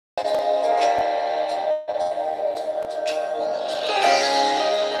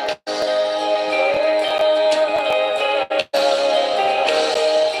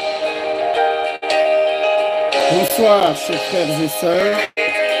Bonsoir, chers frères et sœurs.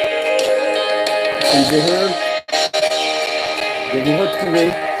 Je suis heureux de vous retrouver.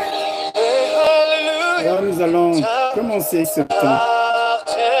 Alors nous allons commencer ce temps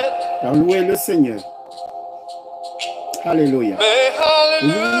par louer le Seigneur. Alléluia.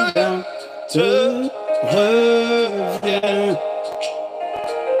 Alléluia, te reviens.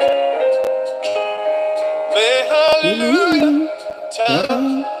 Alléluia,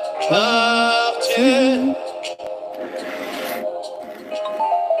 t'appartiens.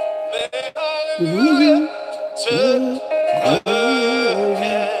 Alléluia, te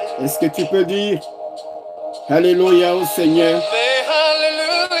reviens. Est-ce que tu peux dire Alléluia au Seigneur?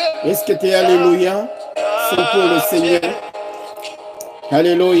 Est-ce que tu es Alléluia? C'est pour le Seigneur.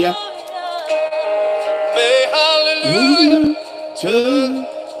 Alléluia. Alléluia, te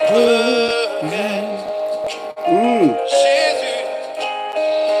reviens. Jésus,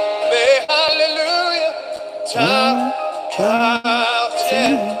 mais Alléluia,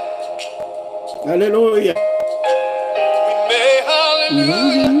 t'appartiens. Alléluia. Mais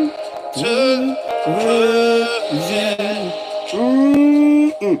Alléluia, te reviens.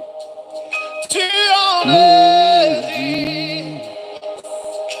 Tu en es digne,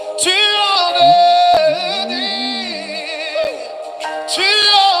 tu en es digne, tu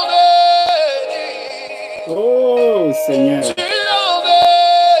en es digne. Oh Seigneur, Tu en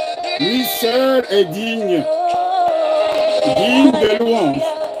es digne. lui seul est digne, digne de louange,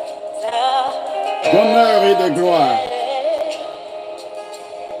 d'honneur et de gloire.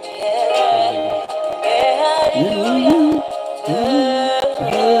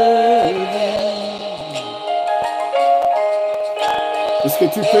 Est-ce que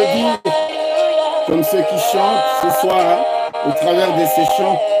tu peux dire, comme ceux qui chantent ce soir, au travers de ces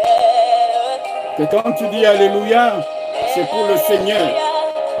chants, que quand tu dis Alléluia, c'est pour le Seigneur,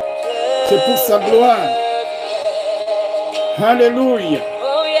 c'est pour sa gloire. Alléluia.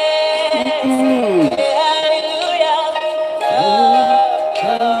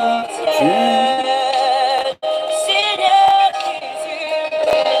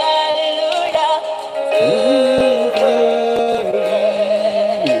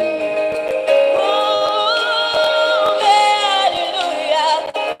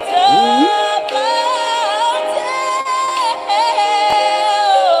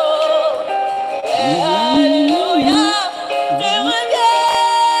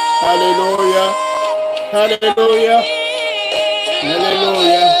 Alléluia. Alléluia.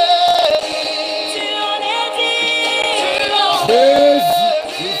 Alléluia.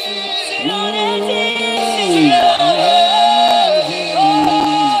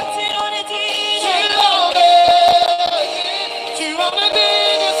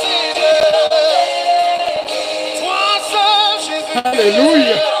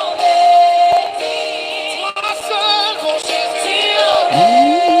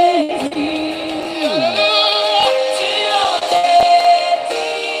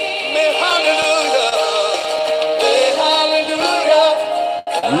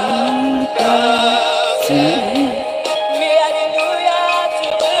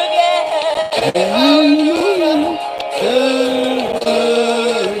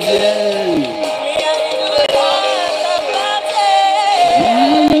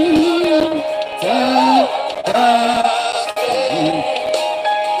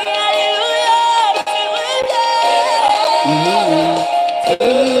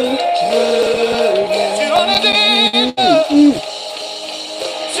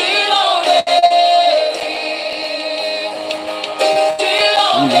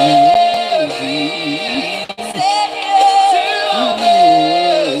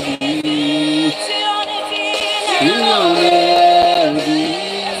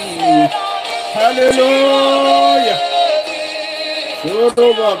 Alléluia.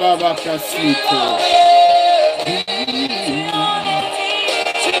 Soroba baba kasito.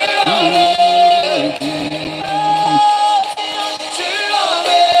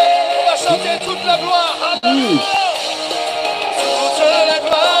 On va chanter toute la gloire. Toute la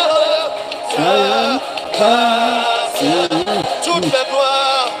gloire. Toute la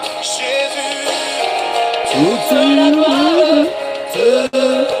gloire, Jésus. Toute la gloire.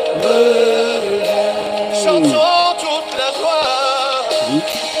 Chantons toute la gloire.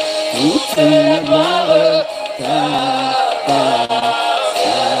 Toute la gloire.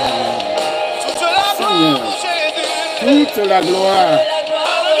 Toute la gloire, Jésus. Toute la gloire.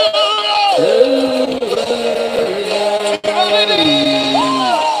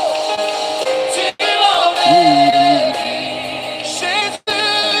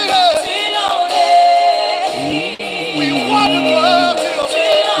 Oui, roi de gloire,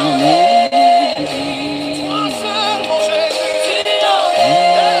 tu en es.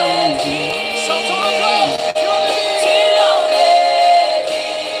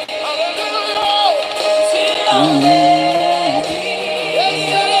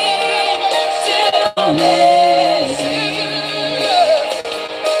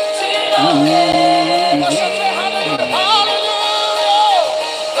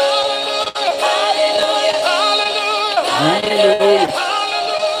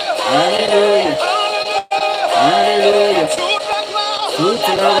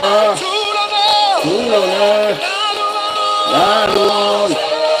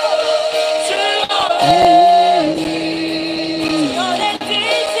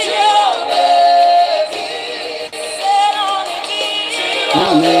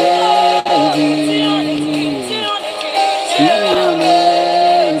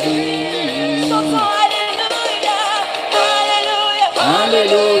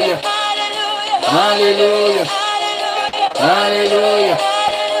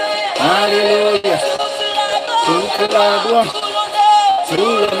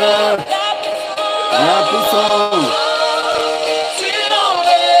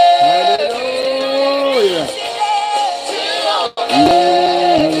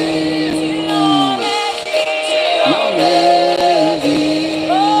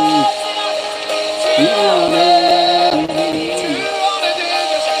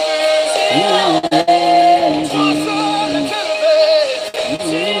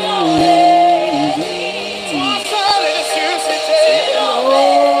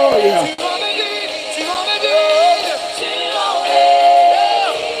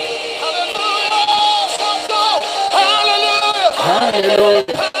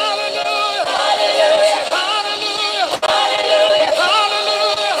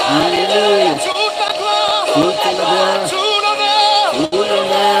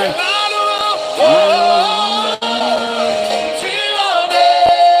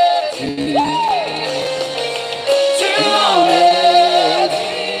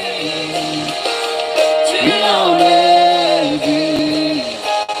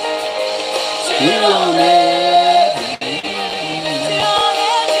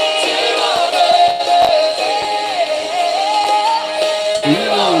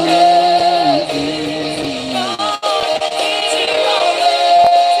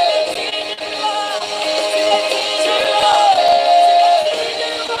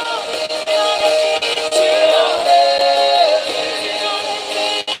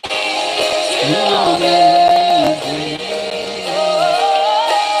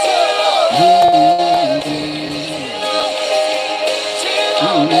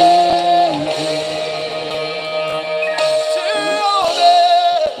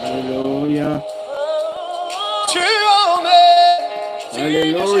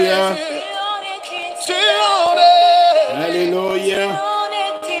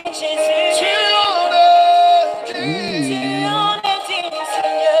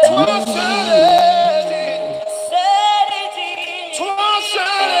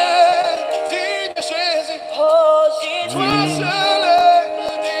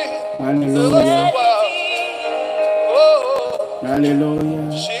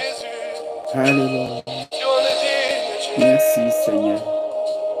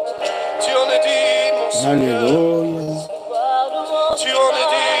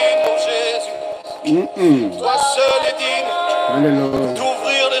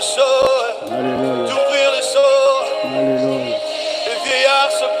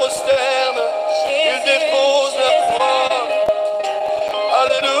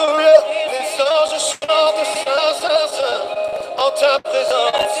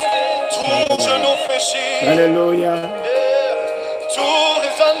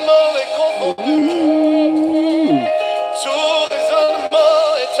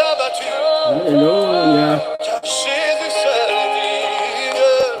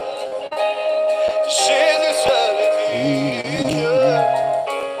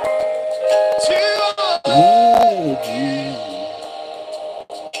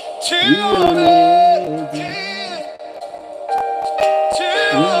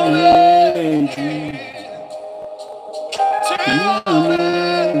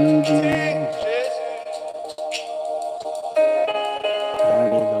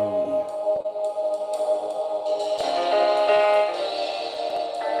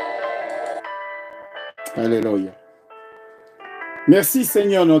 Alléluia. Merci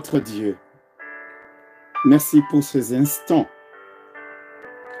Seigneur notre Dieu. Merci pour ces instants.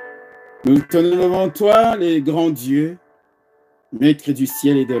 Nous tenons devant toi les grands dieux, maîtres du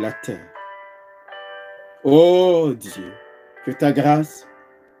ciel et de la terre. Ô Dieu, que ta grâce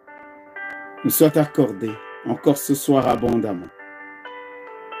nous soit accordée encore ce soir abondamment.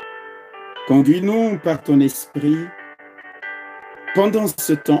 Conduis-nous par ton esprit pendant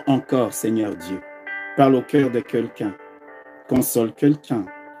ce temps encore, Seigneur Dieu. Parle au cœur de quelqu'un, console quelqu'un,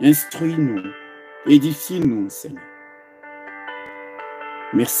 instruis-nous, édifie-nous, Seigneur.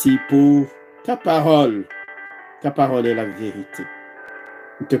 Merci pour ta parole. Ta parole est la vérité.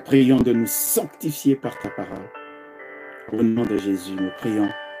 Nous te prions de nous sanctifier par ta parole. Au nom de Jésus, nous prions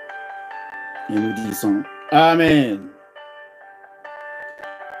et nous disons Amen.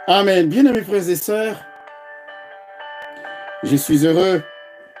 Amen. Bien-aimés frères et sœurs, je suis heureux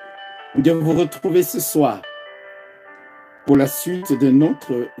de vous retrouver ce soir pour la suite de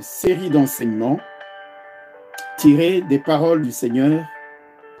notre série d'enseignements tirés des paroles du Seigneur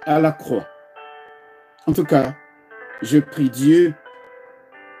à la croix. En tout cas, je prie Dieu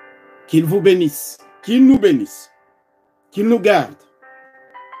qu'il vous bénisse, qu'il nous bénisse, qu'il nous garde,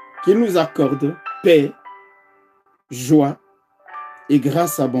 qu'il nous accorde paix, joie et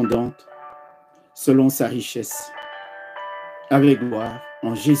grâce abondante selon sa richesse, avec gloire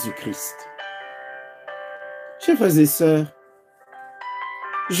en Jésus-Christ. Chers frères et sœurs,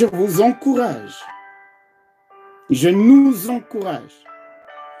 je vous encourage, je nous encourage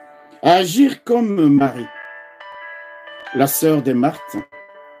à agir comme Marie, la sœur de Marthe,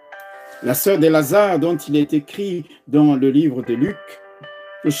 la sœur de Lazare dont il est écrit dans le livre de Luc,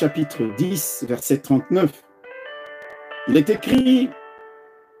 au chapitre 10, verset 39. Il est écrit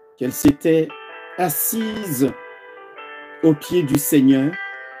qu'elle s'était assise au pied du Seigneur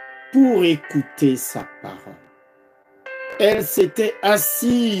pour écouter sa parole. Elle s'était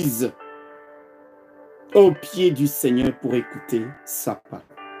assise au pied du Seigneur pour écouter sa parole.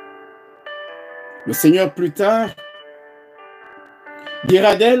 Le Seigneur, plus tard,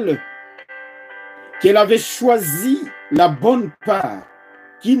 dira d'elle qu'elle avait choisi la bonne part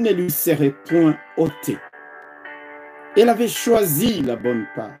qui ne lui serait point ôtée. Elle avait choisi la bonne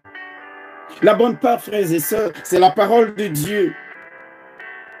part. La bonne part, frères et sœurs, c'est la parole de Dieu.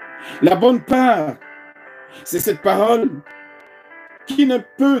 La bonne part, c'est cette parole qui ne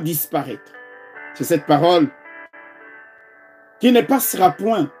peut disparaître. C'est cette parole qui ne passera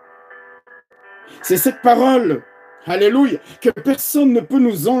point. C'est cette parole, alléluia, que personne ne peut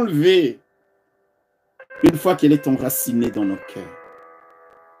nous enlever une fois qu'elle est enracinée dans nos cœurs.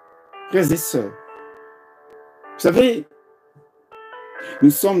 Frères et sœurs, vous savez, nous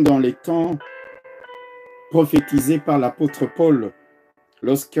sommes dans les temps prophétisés par l'apôtre Paul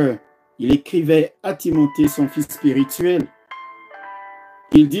lorsqu'il écrivait à Timothée, son fils spirituel.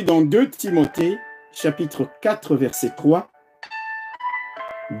 Il dit dans 2 Timothée, chapitre 4, verset 3,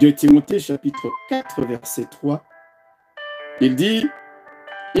 2 Timothée, chapitre 4, verset 3, il dit,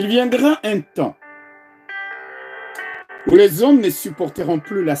 « Il viendra un temps où les hommes ne supporteront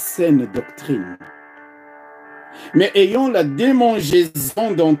plus la saine doctrine, mais ayant la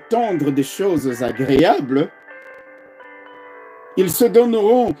démangeaison d'entendre des choses agréables, ils se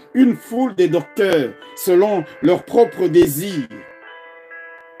donneront une foule de docteurs selon leurs propres désirs.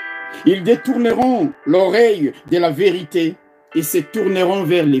 Ils détourneront l'oreille de la vérité et se tourneront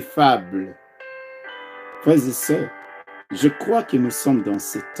vers les fables. » Frères et sœurs, je crois que nous sommes dans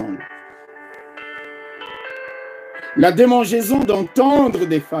ces temps-là. La démangeaison d'entendre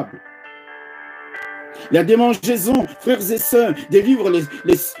des fables. La démangeaison, frères et sœurs, de vivre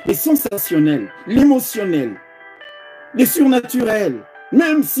les sensationnels, l'émotionnel, les surnaturels,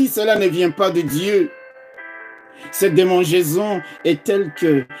 même si cela ne vient pas de Dieu. Cette démangeaison est telle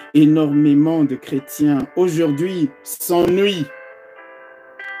que énormément de chrétiens aujourd'hui s'ennuient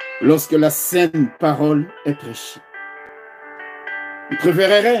lorsque la saine parole est prêchée. Ils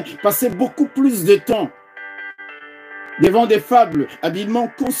préféreraient passer beaucoup plus de temps devant des fables habilement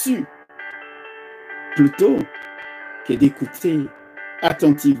conçues plutôt que d'écouter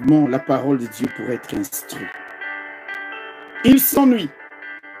attentivement la parole de Dieu pour être instruit. Ils s'ennuient,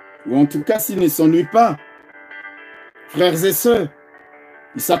 ou en tout cas s'ils ne s'ennuient pas, frères et sœurs,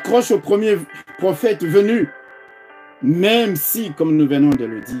 ils s'accrochent au premier prophète venu, même si, comme nous venons de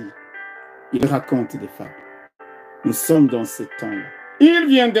le dire, il raconte des fables. Nous sommes dans ce temps-là. Il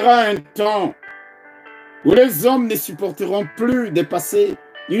viendra un temps où les hommes ne supporteront plus de passer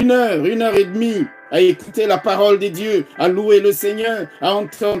 1 heure et demie à écouter la parole de Dieu, à louer le Seigneur, à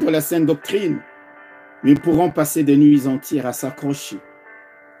entendre la sainte doctrine, mais pourront passer des nuits entières à s'accrocher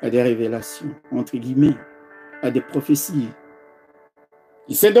à des révélations, entre guillemets, à des prophéties.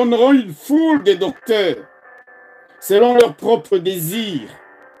 Ils se donneront une foule de docteurs selon leurs propres désirs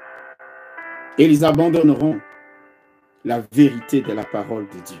et ils abandonneront la vérité de la parole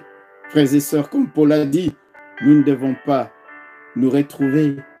de Dieu. Frères et sœurs, comme Paul a dit, nous ne devons pas nous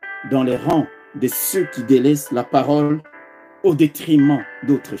retrouver dans les rangs de ceux qui délaissent la parole au détriment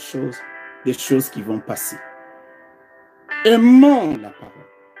d'autres choses, des choses qui vont passer. Aimons la parole.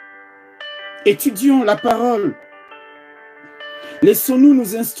 Étudions la parole. Laissons-nous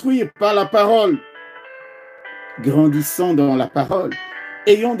nous instruire par la parole. Grandissons dans la parole.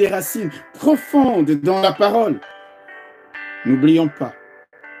 ayons des racines profondes dans la parole. N'oublions pas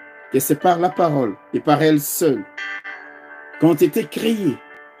que c'est par la parole et par elle seule qu'ont été créées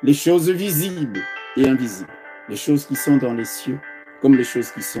les choses visibles et invisibles, les choses qui sont dans les cieux comme les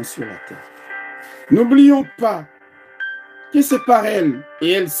choses qui sont sur la terre. N'oublions pas que c'est par elle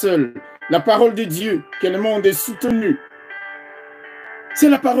et elle seule, la parole de Dieu, que le monde est soutenu. C'est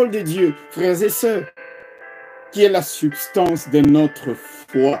la parole de Dieu, frères et sœurs, qui est la substance de notre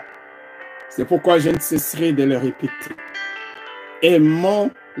foi. C'est pourquoi je ne cesserai de le répéter.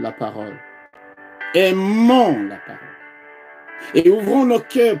 Aimons la parole. Aimons la parole. Et ouvrons nos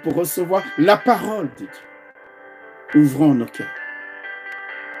cœurs pour recevoir la parole de Dieu. Ouvrons nos cœurs.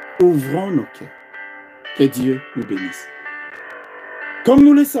 Ouvrons nos cœurs. Que Dieu nous bénisse. Comme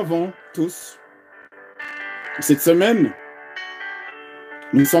nous le savons tous, cette semaine,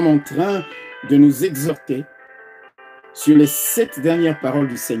 nous sommes en train de nous exhorter sur les 7 dernières paroles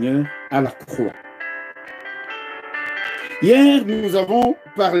du Seigneur à la croix. Hier, nous avons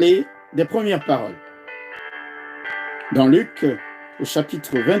parlé des premières paroles. Dans Luc, au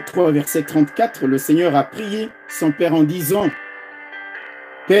chapitre 23, verset 34, le Seigneur a prié son Père en disant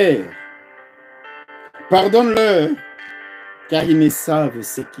 « Père, pardonne-leur, car ils ne savent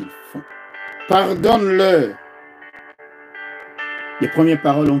ce qu'ils font. Pardonne-leur. » Les premières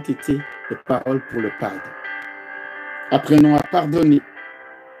paroles ont été des paroles pour le pardon. Apprenons à pardonner.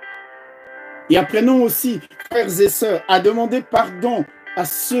 Et apprenons aussi, frères et sœurs, à demander pardon à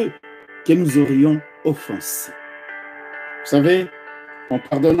ceux que nous aurions offensés. Vous savez, en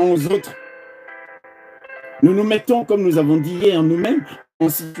pardonnant aux autres, nous nous mettons, comme nous avons dit hier, nous-mêmes, en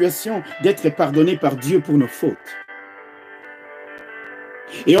situation d'être pardonnés par Dieu pour nos fautes.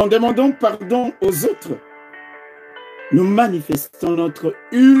 Et en demandant pardon aux autres, nous manifestons notre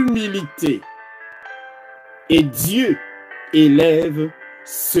humilité. Et Dieu élève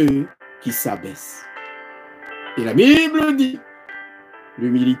ceux qui s'abaissent. Et la Bible dit,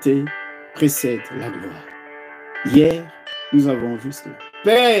 l'humilité précède la gloire. Hier, nous avons vu cela.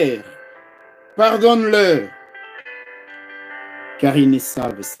 Père, pardonne-leur, car ils ne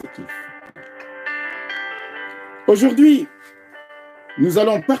savent ce qu'ils font. Aujourd'hui, nous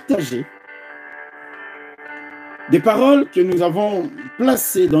allons partager des paroles que nous avons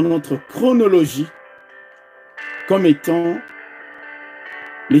placées dans notre chronologie comme étant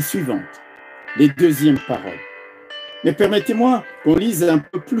les suivantes, les deuxièmes paroles. Mais permettez-moi qu'on lise un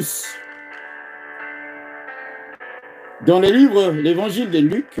peu plus. Dans le livre, l'évangile de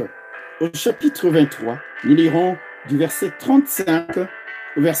Luc, au chapitre 23, nous lirons du verset 35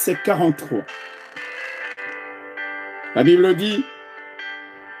 au verset 43. La Bible dit,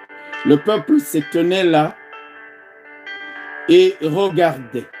 le peuple se tenait là et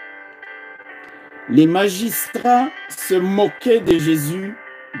regardait. Les magistrats se moquaient de Jésus,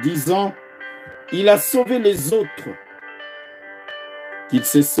 disant, il a sauvé les autres, qu'il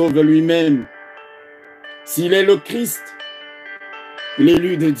se sauve lui-même. S'il est le Christ,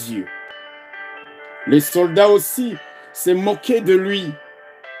 l'élu de Dieu. Les soldats aussi se moquaient de lui,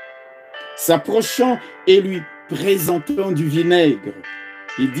 s'approchant et lui présentant du vinaigre.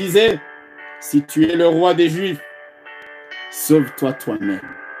 Il disait, si tu es le roi des Juifs, sauve-toi toi-même.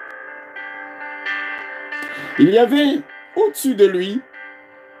 Il y avait au-dessus de lui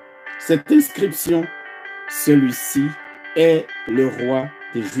cette inscription, celui-ci est le roi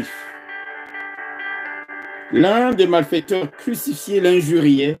des Juifs. L'un des malfaiteurs crucifiés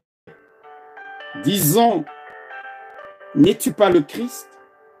l'injuriait, disant, n'es-tu pas le Christ?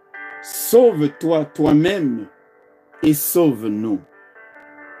 Sauve-toi toi-même et sauve-nous.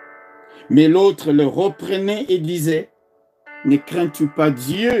 Mais l'autre le reprenait et disait, ne crains-tu pas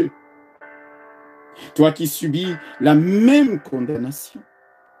Dieu, toi qui subis la même condamnation?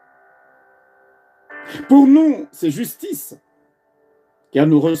 Pour nous, c'est justice, car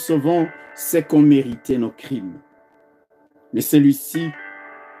nous recevons ce qu'ont mérité nos crimes. Mais celui-ci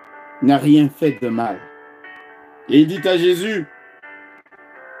n'a rien fait de mal. Et il dit à Jésus,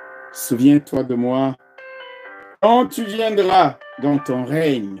 souviens-toi de moi quand tu viendras dans ton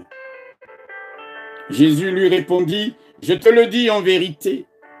règne. Jésus lui répondit, je te le dis en vérité,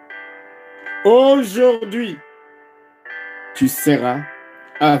 aujourd'hui, tu seras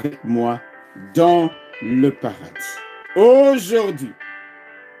avec moi dans le paradis. Aujourd'hui.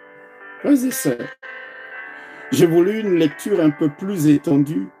 Frères et sœurs, j'ai voulu une lecture un peu plus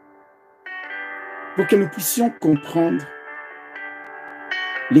étendue pour que nous puissions comprendre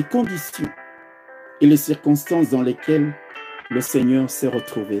les conditions et les circonstances dans lesquelles le Seigneur s'est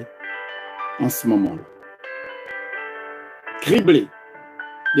retrouvé en ce moment-là. Criblé,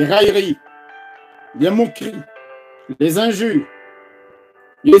 des railleries, des moqueries, des injures,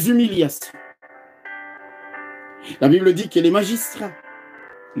 les humiliations. La Bible dit que les magistrats,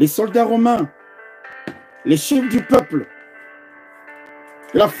 les soldats romains, les chefs du peuple,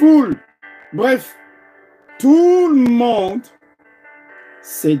 la foule, bref, tout le monde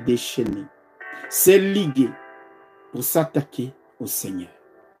s'est déchaîné, s'est ligué pour s'attaquer au Seigneur.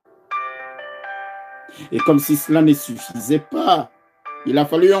 Et comme si cela ne suffisait pas, il a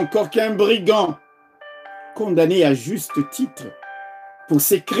fallu encore qu'un brigand, condamné à juste titre pour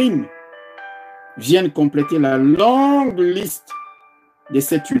ses crimes, vienne compléter la longue liste de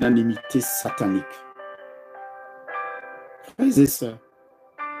cette unanimité satanique. Frères et sœurs,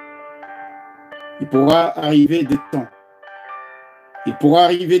 il pourra arriver des temps, il pourra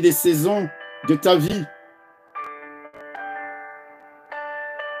arriver des saisons de ta vie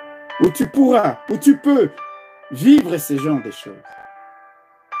où tu pourras, où tu peux vivre ce genre de choses.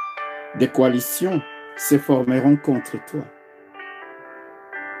 Des coalitions se formeront contre toi.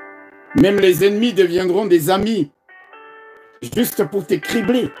 Même les ennemis deviendront des amis, juste pour te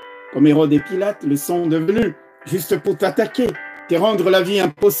cribler, comme Hérode et Pilate le sont devenus, juste pour t'attaquer, te rendre la vie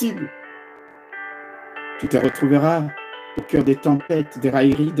impossible. Tu te retrouveras au cœur des tempêtes, des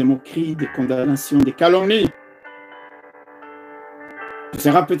railleries, des moqueries, des condamnations, des calomnies. Tu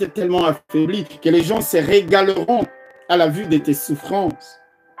seras peut-être tellement affaibli que les gens se régaleront à la vue de tes souffrances,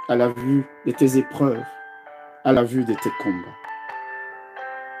 à la vue de tes épreuves, à la vue de tes combats.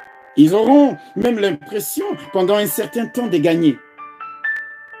 Ils auront même l'impression, pendant un certain temps, de gagner.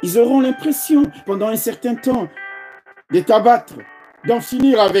 Ils auront l'impression, pendant un certain temps, de t'abattre, d'en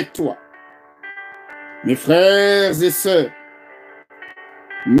finir avec toi. Mes frères et sœurs,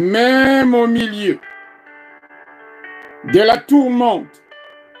 même au milieu de la tourmente,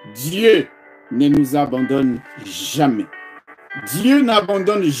 Dieu ne nous abandonne jamais. Dieu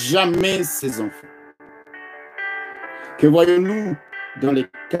n'abandonne jamais ses enfants. Que voyons-nous dans les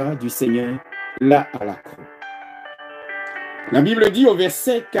cas du Seigneur, là à la croix? La Bible dit au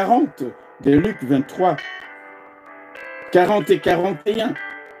verset 40 de Luc 23, 40 et 41,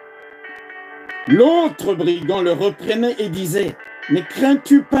 l'autre brigand le reprenait et disait, ne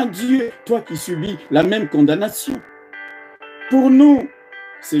crains-tu pas Dieu, toi qui subis la même condamnation? Pour nous,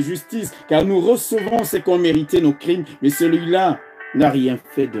 c'est justice, car nous recevons ce qu'ont mérité nos crimes, mais celui-là n'a rien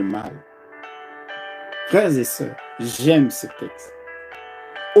fait de mal. Frères et sœurs, j'aime ce texte.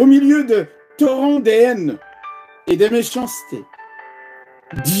 Au milieu de torrents de haine et de méchanceté,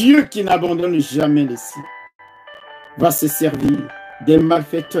 Dieu qui n'abandonne jamais les siens va se servir des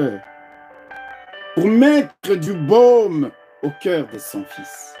malfaiteurs pour mettre du baume au cœur de son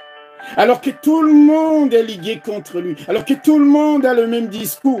Fils. Alors que tout le monde est ligué contre lui, alors que tout le monde a le même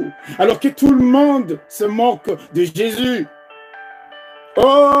discours, alors que tout le monde se moque de Jésus.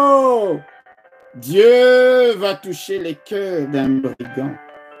 Oh! Dieu va toucher les cœurs d'un brigand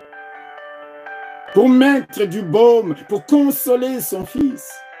pour mettre du baume, pour consoler son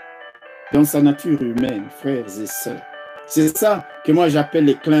Fils dans sa nature humaine, frères et sœurs. C'est ça que moi j'appelle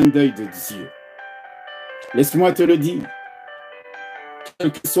les clins d'œil de Dieu. Laisse-moi te le dire.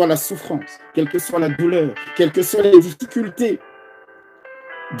 Quelle que soit la souffrance, quelle que soit la douleur, quelles que soient les difficultés,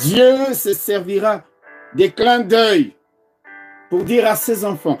 Dieu se servira des clins d'œil pour dire à ses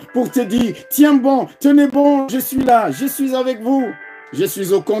enfants, pour te dire, tiens bon, tenez bon, je suis là, je suis avec vous, je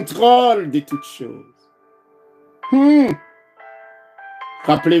suis au contrôle de toutes choses.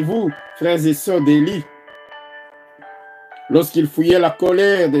 Rappelez-vous, frères et sœurs d'Élie, lorsqu'il fouillait la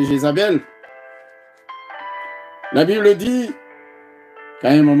colère de Jézabel, la Bible dit qu'à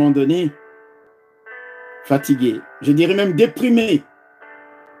un moment donné, fatigué, je dirais même déprimé,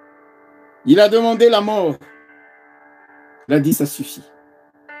 il a demandé la mort. Il a dit, ça suffit.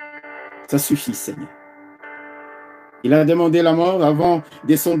 Ça suffit, Seigneur. Il a demandé la mort avant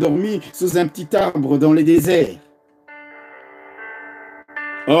de s'endormir sous un petit arbre dans le désert.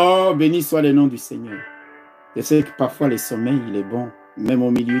 Oh, béni soit le nom du Seigneur. Je sais que parfois le sommeil, il est bon. Même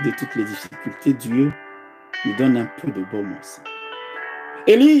au milieu de toutes les difficultés, Dieu nous donne un peu de baume aussi.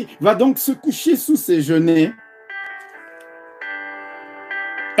 Élie va donc se coucher sous ses genêts,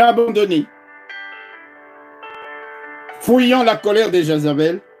 abandonné, fouillant la colère de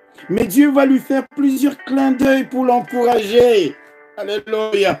Jézabel, mais Dieu va lui faire plusieurs clins d'œil pour l'encourager.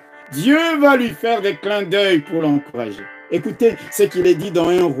 Alléluia. Dieu va lui faire des clins d'œil pour l'encourager. Écoutez ce qu'il est dit dans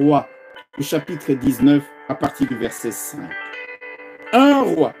 1 Roi, au chapitre 19, à partir du verset 5. 1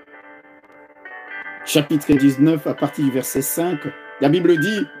 Roi, chapitre 19, à partir du verset 5, la Bible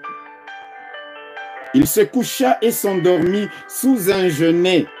dit, « Il se coucha et s'endormit sous un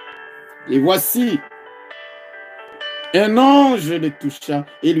genêt. Et voici, un ange le toucha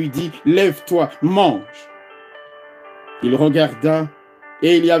et lui dit, « Lève-toi, mange. » Il regarda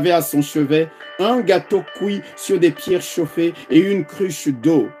Et il y avait à son chevet un gâteau cuit sur des pierres chauffées et une cruche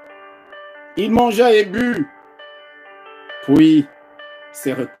d'eau. Il mangea et but, puis se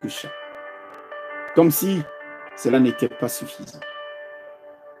recoucha, comme si cela n'était pas suffisant.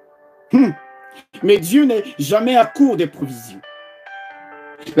 Mais Dieu n'est jamais à court de provisions.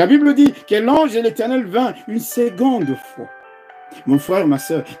 La Bible dit que l'ange de l'Éternel vint une seconde fois. Mon frère, ma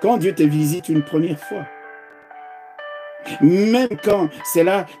soeur, quand Dieu te visite une première fois, même quand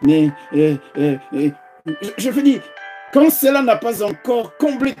cela n'est... je veux dire, quand cela n'a pas encore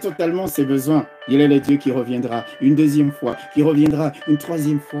comblé totalement ses besoins, il est le Dieu qui reviendra une deuxième fois, qui reviendra une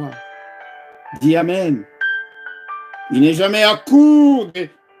troisième fois. Dis Amen. Il n'est jamais à court de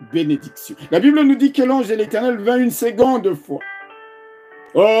bénédiction. La Bible nous dit que l'ange de l'Éternel vint une seconde fois.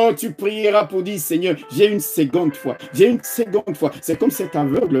 Oh, tu prieras pour dire, Seigneur, j'ai une seconde fois. J'ai une seconde fois. C'est comme cet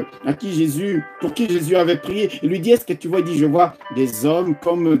aveugle pour qui Jésus avait prié. Il lui dit, est-ce que tu vois? Il dit, je vois des hommes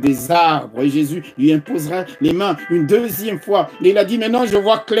comme des arbres. Et Jésus lui imposera les mains une deuxième fois. Et il a dit, maintenant je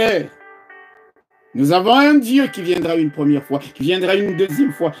vois clair. Nous avons un Dieu qui viendra une première fois, qui viendra une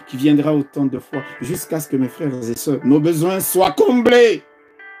deuxième fois, qui viendra autant de fois, jusqu'à ce que mes frères et sœurs, nos besoins soient comblés.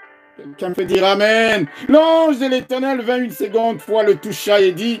 Quelqu'un peut dire Amen. L'ange de l'Éternel vint une seconde fois, le toucha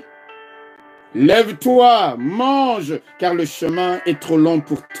et dit, lève-toi, mange, car le chemin est trop long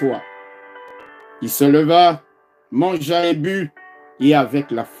pour toi. Il se leva, mangea et but, et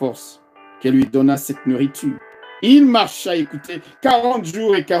avec la force qu'elle lui donna cette nourriture, il marcha, écoutez, 40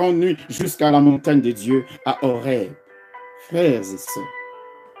 jours et 40 nuits jusqu'à la montagne de Dieu à Horeb. Frères et sœurs,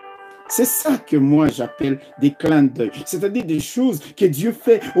 c'est ça que moi j'appelle des clins d'œil, c'est-à-dire des choses que Dieu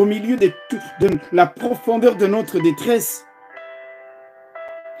fait au milieu de la profondeur de notre détresse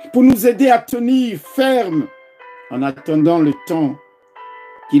pour nous aider à tenir ferme en attendant le temps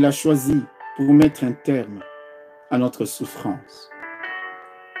qu'il a choisi pour mettre un terme à notre souffrance.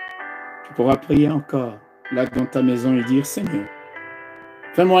 Tu pourras prier encore là dans ta maison et dire, Seigneur,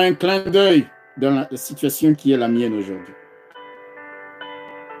 fais-moi un clin d'œil dans la situation qui est la mienne aujourd'hui.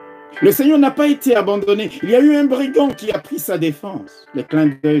 Le Seigneur n'a pas été abandonné. Il y a eu un brigand qui a pris sa défense, le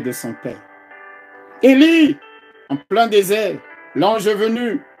clin d'œil de son père. Élie, en plein désert, l'ange est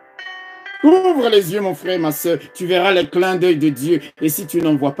venu. Ouvre les yeux, mon frère, ma soeur, tu verras le clin d'œil de Dieu. Et si tu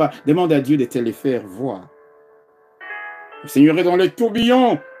n'en vois pas, demande à Dieu de te les faire voir. Le Seigneur est dans le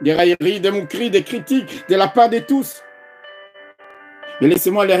tourbillon des railleries, des moqueries, des critiques de la part de tous. Mais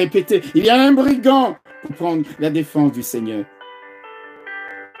laissez-moi le répéter, il y a un brigand pour prendre la défense du Seigneur.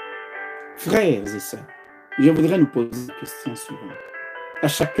 Frères et sœurs, je voudrais nous poser une question suivante à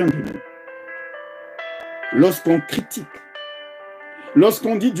chacun de nous. Lorsqu'on critique,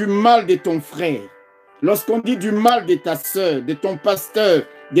 lorsqu'on dit du mal de ton frère, lorsqu'on dit du mal de ta sœur, de ton pasteur,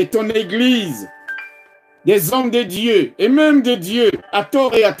 de ton église, des hommes de Dieu et même de Dieu, à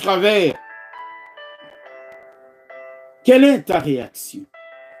tort et à travers, quelle est ta réaction?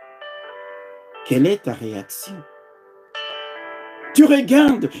 Quelle est ta réaction? Tu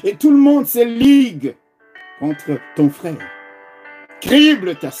regardes et tout le monde se ligue contre ton frère.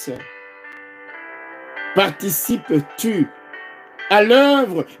 Crible ta sœur. Participes-tu à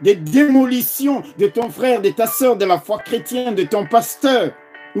l'œuvre de démolition de ton frère, de ta sœur, de la foi chrétienne, de ton pasteur?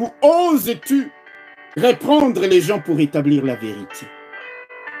 Ou oses-tu reprendre les gens pour établir la vérité?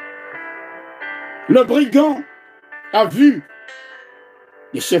 Le brigand a vu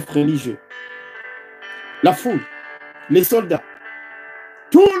les chefs religieux, la foule, les soldats,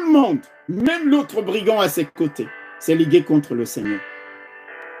 tout le monde, même l'autre brigand à ses côtés, s'est ligué contre le Seigneur.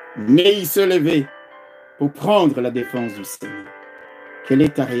 Mais il se levait pour prendre la défense du Seigneur. Quelle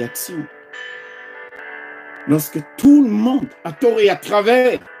est ta réaction? Lorsque tout le monde, à tort et à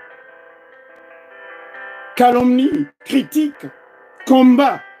travers, calomnie, critique,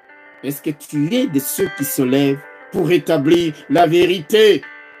 combat, est-ce que tu es de ceux qui se lèvent pour établir la vérité?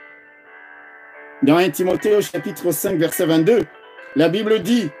 Dans 1 Timothée au chapitre 5, verset 22, la Bible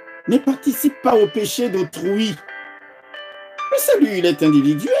dit, ne participe pas au péché d'autrui. Le salut, il est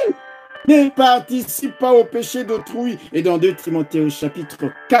individuel. Ne participe pas au péché d'autrui. Et dans 2 Timothée au chapitre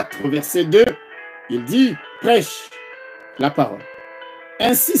 4, verset 2, il dit, prêche la parole.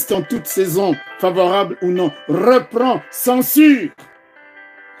 Insiste en toute saison, favorable ou non. Reprends, censure.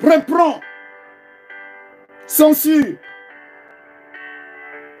 Reprends, censure.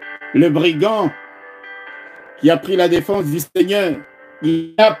 Le brigand qui a pris la défense du Seigneur,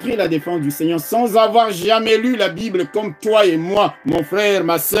 il a pris la défense du Seigneur sans avoir jamais lu la Bible comme toi et moi, mon frère,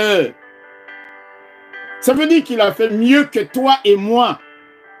 ma soeur. Ça veut dire qu'il a fait mieux que toi et moi.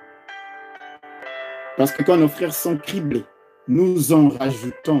 Parce que quand nos frères sont criblés, nous en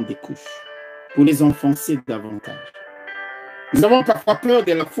rajoutons des couches pour les enfoncer davantage. Nous avons parfois peur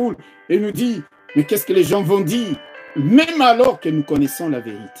de la foule et nous dit, mais qu'est-ce que les gens vont dire? Même alors que nous connaissons la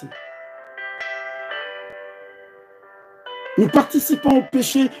vérité. Nous participons au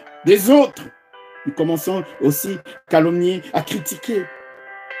péché des autres. Nous commençons aussi à calomnier, à critiquer.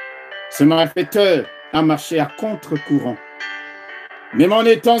 Ce malfaiteur a marché à contre-courant. Même en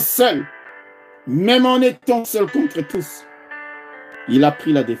étant seul contre tous, il a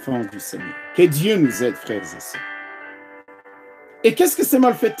pris la défense du Seigneur. Que Dieu nous aide, frères et sœurs. Et qu'est-ce que ce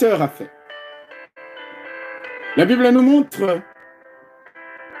malfaiteur a fait? La Bible nous montre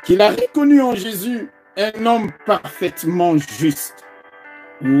qu'il a reconnu en Jésus un homme parfaitement juste.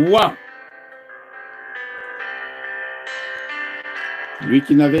 Waouh! Lui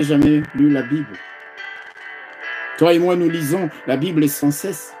qui n'avait jamais lu la Bible. Toi et moi, nous lisons la Bible sans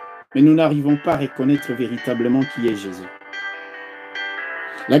cesse, mais nous n'arrivons pas à reconnaître véritablement qui est Jésus.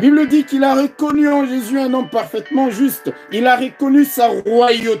 La Bible dit qu'il a reconnu en Jésus un homme parfaitement juste. Il a reconnu sa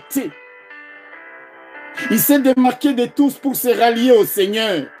royauté. Il s'est démarqué de tous pour se rallier au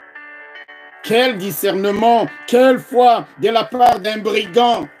Seigneur. Quel discernement, quelle foi de la part d'un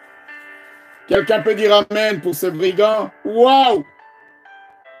brigand. Quelqu'un peut dire amen pour ce brigand. Waouh!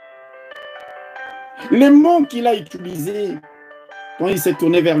 Les mots qu'il a utilisés quand il s'est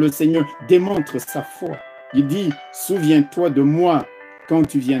tourné vers le Seigneur démontrent sa foi. Il dit, souviens-toi de moi quand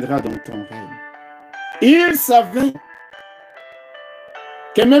tu viendras dans ton règne. Il savait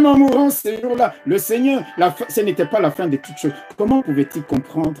que même en mourant ce jour-là, le Seigneur, ce n'était pas la fin de toutes choses. Comment pouvait-il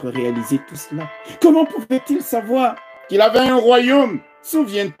comprendre, réaliser tout cela? Comment pouvait-il savoir qu'il avait un royaume?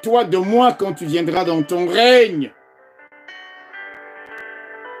 Souviens-toi de moi quand tu viendras dans ton règne.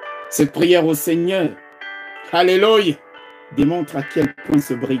 Cette prière au Seigneur, alléluia, démontre à quel point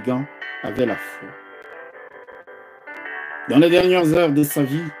ce brigand avait la foi. Dans les dernières heures de sa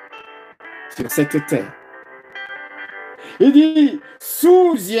vie, sur cette terre, il dit,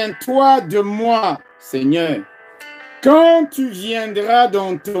 souviens-toi de moi, Seigneur, quand tu viendras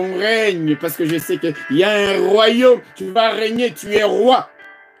dans ton règne, parce que je sais qu'il y a un royaume, tu vas régner, tu es roi.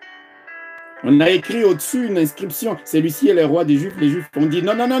 On a écrit au-dessus une inscription, celui-ci est le roi des Juifs. Les Juifs ont dit,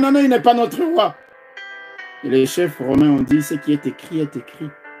 non, non, non, non, non, il n'est pas notre roi. Et les chefs romains ont dit, ce qui est écrit est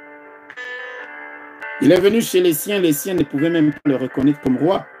écrit. Il est venu chez les siens ne pouvaient même pas le reconnaître comme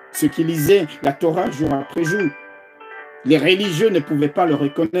roi. Ceux qui lisaient la Torah jour après jour. Les religieux ne pouvaient pas le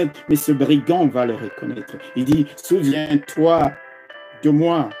reconnaître, mais ce brigand va le reconnaître. Il dit, souviens-toi de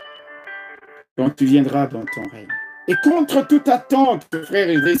moi quand tu viendras dans ton règne. Et contre toute attente,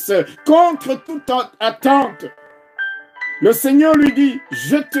 frères et sœurs, contre toute attente, le Seigneur lui dit,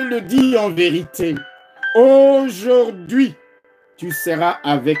 je te le dis en vérité, aujourd'hui, tu seras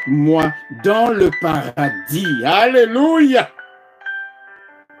avec moi dans le paradis. Alléluia!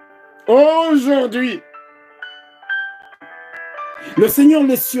 Aujourd'hui, le Seigneur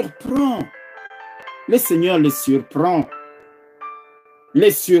les surprend. Le Seigneur les surprend. Les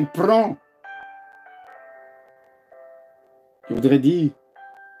surprend. Je voudrais dire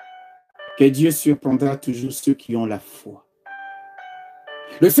que Dieu surprendra toujours ceux qui ont la foi.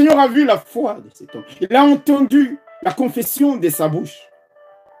 Le Seigneur a vu la foi de cet homme. Il a entendu la confession de sa bouche.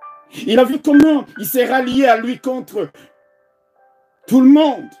 Il a vu comment il s'est rallié à lui contre tout le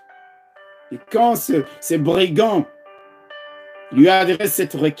monde. Et quand ce brigand lui adresse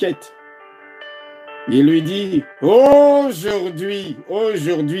cette requête, il lui dit, aujourd'hui,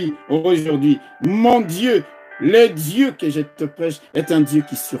 mon Dieu, le Dieu que je te prêche est un Dieu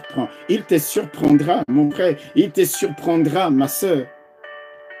qui surprend. Il te surprendra, mon frère, il te surprendra, ma sœur.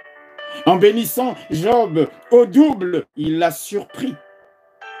 En bénissant Job au double, il l'a surpris.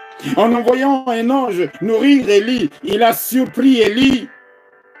 En envoyant un ange nourrir Élie, il a surpris Élie.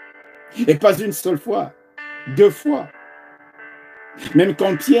 Et pas une seule fois, 2 fois. Même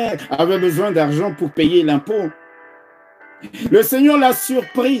quand Pierre avait besoin d'argent pour payer l'impôt, le Seigneur l'a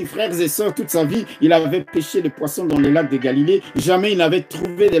surpris, frères et sœurs, toute sa vie. Il avait pêché les poissons dans les lacs de Galilée. Jamais il n'avait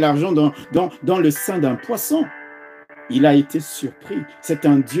trouvé de l'argent dans le sein d'un poisson. Il a été surpris. C'est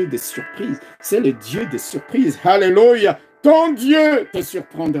un Dieu de surprise. C'est le Dieu des surprises. Alléluia. Ton Dieu te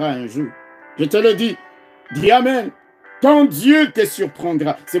surprendra un jour. Je te le dis. Dis Amen. Ton Dieu te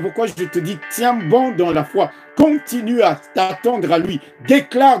surprendra. C'est pourquoi je te dis, tiens bon dans la foi. Continue à t'attendre à lui.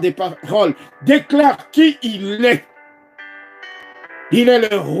 Déclare des paroles. Déclare qui il est. Il est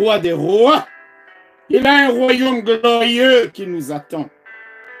le roi des rois. Il a un royaume glorieux qui nous attend.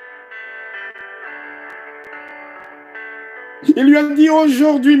 Il lui a dit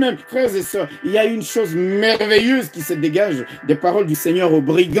aujourd'hui même, frères et sœurs, il y a une chose merveilleuse qui se dégage des paroles du Seigneur aux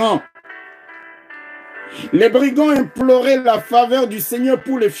brigands. Les brigands imploraient la faveur du Seigneur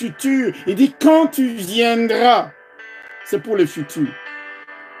pour le futur. Il dit, quand tu viendras, c'est pour le futur.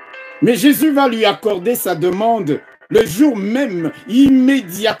 Mais Jésus va lui accorder sa demande le jour même,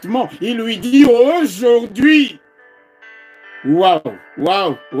 immédiatement. Il lui dit aujourd'hui. Waouh,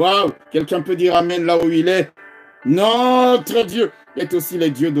 waouh, waouh. Quelqu'un peut dire amen là où il est. Notre Dieu est aussi le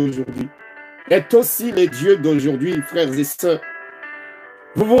Dieu d'aujourd'hui. Est aussi le Dieu d'aujourd'hui, frères et sœurs.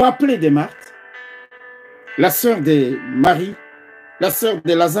 Vous vous rappelez de Marthe, la sœur de Marie, la sœur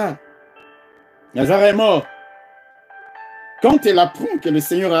de Lazare. Lazare est mort. Quand elle apprend que le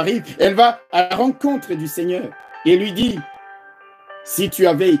Seigneur arrive, elle va à la rencontre du Seigneur et lui dit, si tu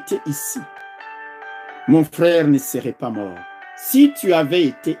avais été ici, mon frère ne serait pas mort. Si tu avais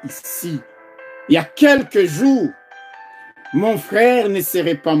été ici, il y a quelques jours, mon frère ne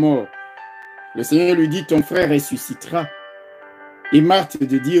serait pas mort. Le Seigneur lui dit, ton frère ressuscitera. Et Marthe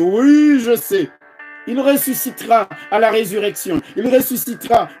te dit, oui, je sais. Il ressuscitera à la résurrection. Il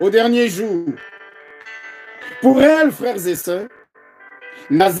ressuscitera au dernier jour. Pour elle, frères et sœurs,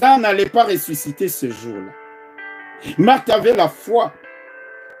 Lazare n'allait pas ressusciter ce jour-là. Marthe avait la foi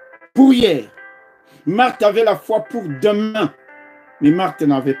pour hier. Marthe avait la foi pour demain. Mais Marthe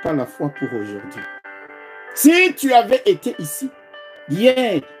n'avait pas la foi pour aujourd'hui. Si tu avais été ici,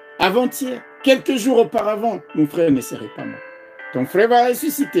 hier, avant-hier, quelques jours auparavant, mon frère ne serait pas mort. Ton frère va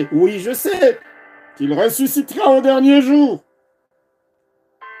ressusciter. Oui, je sais qu'il ressuscitera au dernier jour.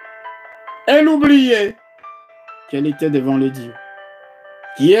 Elle oubliait qu'elle était devant le Dieu,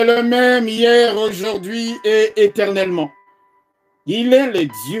 qui est le même hier, aujourd'hui et éternellement. Il est le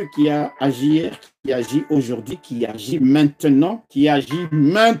Dieu qui a agi hier, qui agit aujourd'hui, qui agit maintenant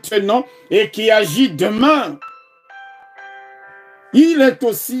et qui agit demain. Il est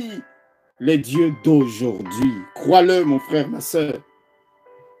aussi le Dieu d'aujourd'hui. Crois-le, mon frère, ma sœur.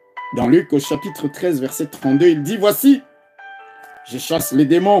 Dans Luc, au chapitre 13, verset 32, il dit, voici, je chasse les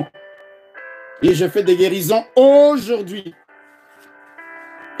démons et je fais des guérisons aujourd'hui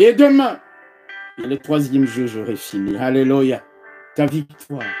et demain. Et le troisième jour, j'aurai fini. Alléluia. Ta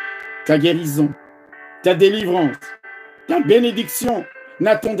victoire, ta guérison, ta délivrance, ta bénédiction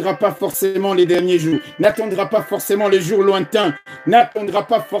n'attendra pas forcément les derniers jours, n'attendra pas forcément les jours lointains, n'attendra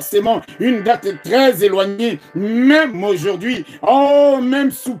pas forcément une date très éloignée, même aujourd'hui, oh,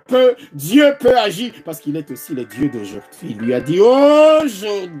 même sous peu, Dieu peut agir, parce qu'il est aussi le Dieu d'aujourd'hui. Il lui a dit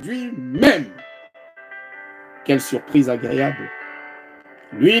aujourd'hui même. Quelle surprise agréable.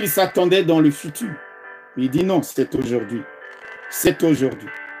 Lui, il s'attendait dans le futur. Il dit non, c'est aujourd'hui. C'est aujourd'hui.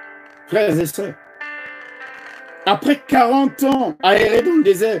 Frères et sœurs, après 40 ans à errer dans le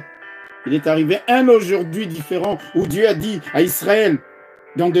désert, il est arrivé un aujourd'hui différent où Dieu a dit à Israël,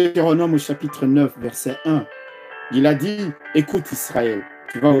 dans Deutéronome au chapitre 9, verset 1, il a dit, écoute Israël,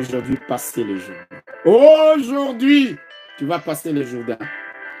 tu vas aujourd'hui passer le Jourdain. Aujourd'hui, tu vas passer le Jourdain.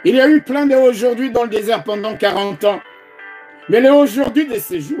 Il y a eu plein d'aujourd'hui dans le désert pendant 40 ans. Mais le aujourd'hui de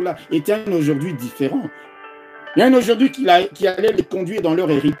ces jours-là était un aujourd'hui différent. Il y a un aujourd'hui qui allait les conduire dans leur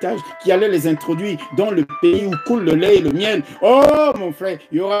héritage, qui allait les introduire dans le pays où coule le lait et le miel. Oh, mon frère,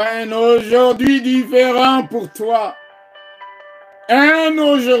 il y aura un aujourd'hui différent pour toi. Un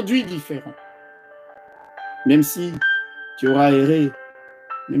aujourd'hui différent. Même si tu auras erré,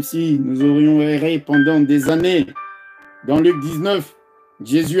 même si nous aurions erré pendant des années, dans Luc 19,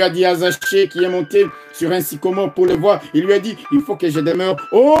 Jésus a dit à Arche qui est monté sur un sycomore pour le voir, il lui a dit, il faut que je demeure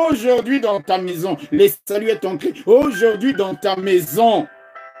aujourd'hui dans ta maison. Le salut est entré aujourd'hui dans ta maison.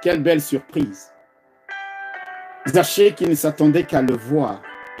 Quelle belle surprise. Arche qui ne s'attendait qu'à le voir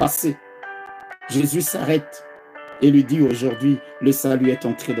passer. Jésus s'arrête et lui dit aujourd'hui, le salut est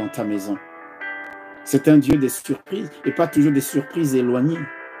entré dans ta maison. C'est un Dieu des surprises et pas toujours des surprises éloignées.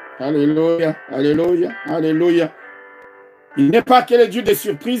 Alléluia, alléluia, alléluia. Il n'est pas que le Dieu des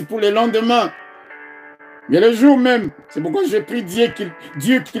surprises pour le lendemain. Mais le jour même, c'est pourquoi j'ai prié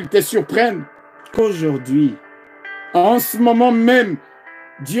Dieu qu'il te surprenne. Qu'aujourd'hui, en ce moment même,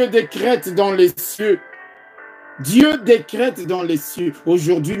 Dieu décrète dans les cieux. Dieu décrète dans les cieux.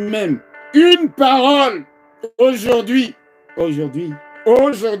 Aujourd'hui même, une parole. Aujourd'hui, au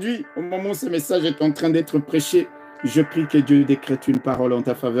moment où ce message est en train d'être prêché, je prie que Dieu décrète une parole en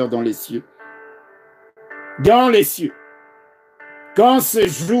ta faveur dans les cieux. Dans les cieux. Quand ce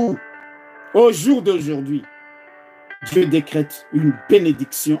jour, au jour d'aujourd'hui, Dieu décrète une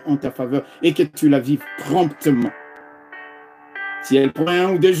bénédiction en ta faveur et que tu la vives promptement. Si elle prend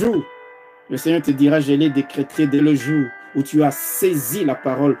 1 ou 2 jours, le Seigneur te dira, je l'ai décrété dès le jour où tu as saisi la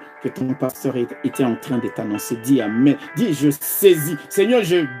parole que ton pasteur était en train de t'annoncer. Dis amen. Dis, je saisis. Seigneur,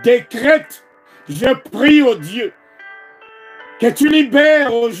 je décrète, je prie au Dieu que tu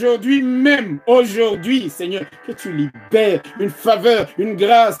libères aujourd'hui même, aujourd'hui, Seigneur, que tu libères une faveur, une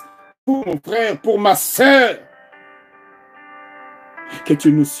grâce pour mon frère, pour ma sœur. Que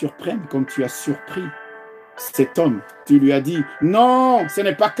tu nous surprennes comme tu as surpris cet homme. Tu lui as dit, non, ce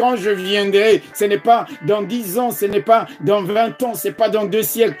n'est pas quand je viendrai, ce n'est pas dans 10 ans, ce n'est pas dans 20 ans, ce n'est pas dans 2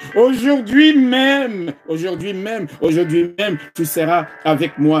 siècles. Aujourd'hui même, tu seras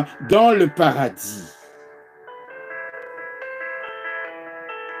avec moi dans le paradis.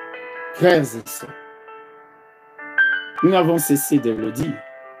 Frères et sœurs, nous n'avons cessé de le dire.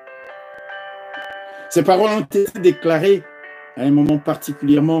 Ces paroles ont été déclarées à un moment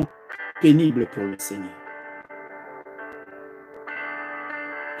particulièrement pénible pour le Seigneur.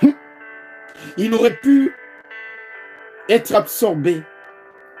 Il aurait pu être absorbé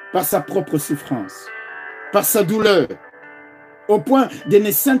par sa propre souffrance, par sa douleur, au point de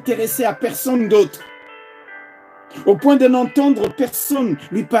ne s'intéresser à personne d'autre, au point de n'entendre personne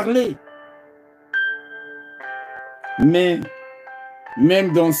lui parler. Mais,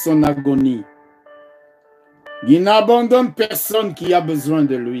 même dans son agonie, il n'abandonne personne qui a besoin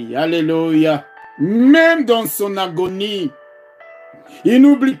de lui. Alléluia. Même dans son agonie, il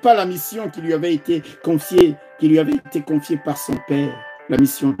n'oublie pas la mission qui lui avait été confiée, par son Père, la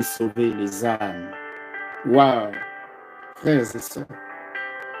mission de sauver les âmes. Waouh, frères et sœurs.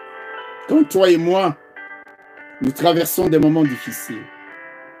 Quand toi et moi, nous traversons des moments difficiles,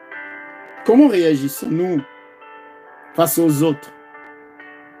 comment réagissons-nous face aux autres?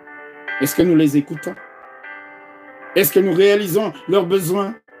 Est-ce que nous les écoutons? Est-ce que nous réalisons leurs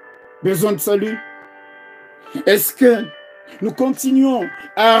besoins de salut? Est-ce que nous continuons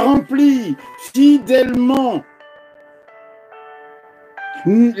à remplir fidèlement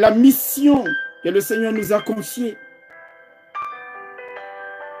la mission que le Seigneur nous a confiée?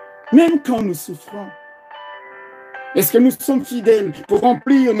 Même quand nous souffrons, est-ce que nous sommes fidèles pour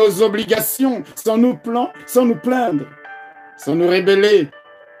remplir nos obligations sans nous plaindre, sans nous rébeller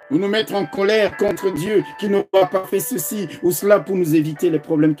ou nous mettre en colère contre Dieu qui n'aura pas fait ceci ou cela pour nous éviter les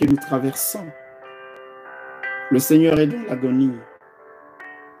problèmes que nous traversons? Le Seigneur est dans l'agonie.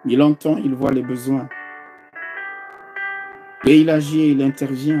 Il entend, il voit les besoins. Et il agit et il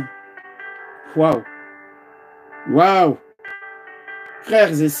intervient. Waouh! Waouh!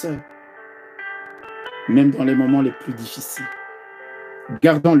 Frères et sœurs, même dans les moments les plus difficiles,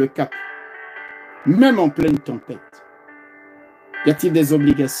 gardons le cap, même en pleine tempête. Y a-t-il des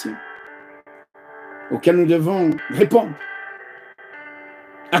obligations auxquelles nous devons répondre,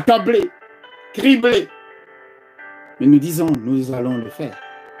 accabler, cribler? Mais nous disons, nous allons le faire.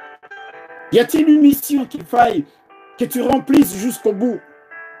 Y a-t-il une mission qu'il faille que tu remplisses jusqu'au bout?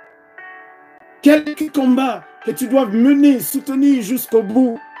 Quelques combats que tu dois mener, soutenir jusqu'au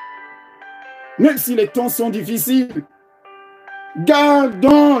bout? Même si les temps sont difficiles,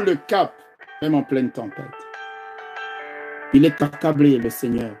 gardons le cap, même en pleine tempête. Il est accablé, le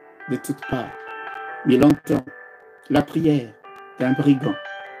Seigneur, de toutes parts. Il entend la prière d'un brigand.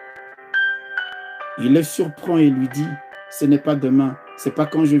 Il le surprend et lui dit, ce n'est pas demain, ce n'est pas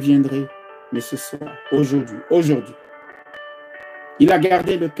quand je viendrai, mais ce soir, aujourd'hui, aujourd'hui. Il a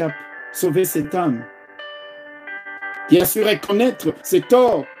gardé le cap, sauvé cette âme, qui a su reconnaître ses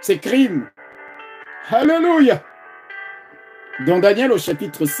torts, ses crimes. Alléluia! Dans Daniel au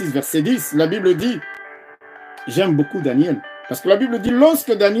chapitre 6, verset 10, la Bible dit, j'aime beaucoup Daniel, parce que la Bible dit,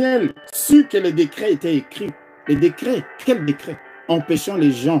 lorsque Daniel sut que les décrets étaient écrits, les décrets, quels décrets? Empêchant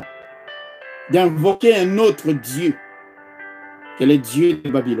les gens d'invoquer un autre Dieu que les dieux de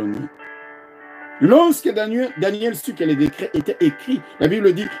Babylonie. Lorsque Daniel sut que les décrets étaient écrits, la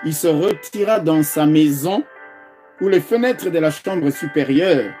Bible dit, il se retira dans sa maison où les fenêtres de la chambre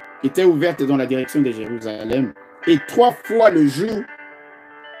supérieure étaient ouvertes dans la direction de Jérusalem. Et 3 fois le jour,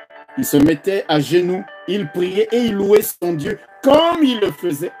 il se mettait à genoux, il priait et il louait son Dieu comme il le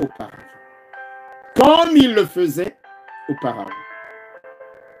faisait auparavant. Comme il le faisait auparavant.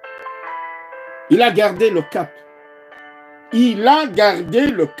 Il a gardé le cap. Il a gardé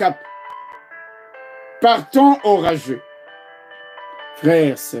le cap. Par temps orageux.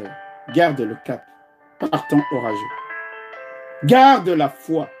 Frères, sœurs, garde le cap par temps orageux. Garde la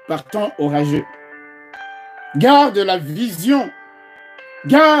foi par temps orageux. Garde la vision.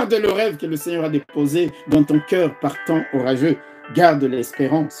 Garde le rêve que le Seigneur a déposé dans ton cœur par temps orageux. Garde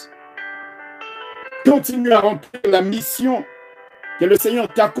l'espérance. Continue à remplir la mission que le Seigneur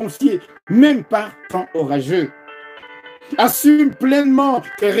t'a confiée, même par temps orageux. Assume pleinement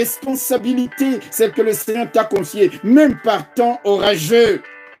tes responsabilités, celles que le Seigneur t'a confiées, même par temps orageux.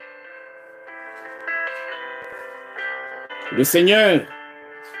 Le Seigneur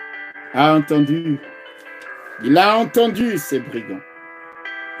a entendu, il a entendu ces brigands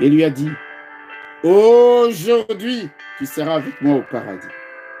et lui a dit, aujourd'hui, tu seras avec moi au paradis.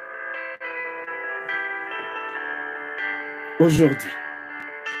 Aujourd'hui.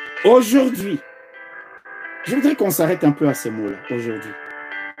 Aujourd'hui, je voudrais qu'on s'arrête un peu à ces mots-là, aujourd'hui.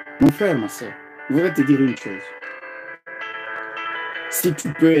 Mon frère, ma soeur, je voudrais te dire une chose. Si tu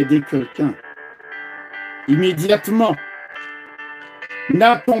peux aider quelqu'un, immédiatement,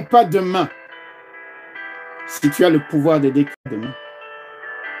 n'attends pas demain. Si tu as le pouvoir d'aider demain.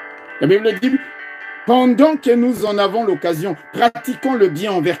 La Bible dit, pendant que nous en avons l'occasion, pratiquons le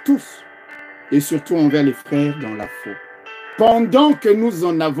bien envers tous et surtout envers les frères dans la foi. Pendant que nous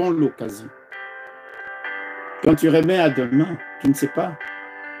en avons l'occasion. Quand tu remets à demain, tu ne sais pas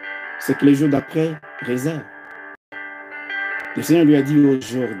ce que les jours d'après réservent. Le Seigneur lui a dit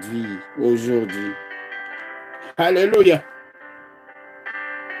aujourd'hui, aujourd'hui. Alléluia.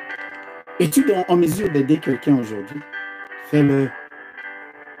 Es-tu en mesure d'aider quelqu'un aujourd'hui? Fais-le.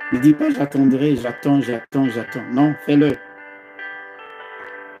 Ne dis pas j'attendrai, j'attends. Non, fais-le.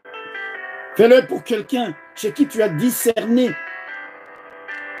 Fais-le pour quelqu'un chez qui tu as discerné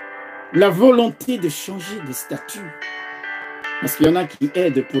la volonté de changer de statut. Parce qu'il y en a qui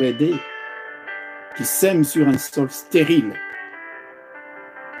aident pour aider, qui sèment sur un sol stérile.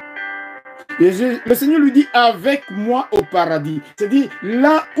 Et le Seigneur lui dit, avec moi au paradis. C'est-à-dire,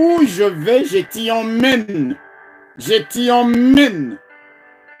 là où je vais, je t'y emmène. Je t'y emmène.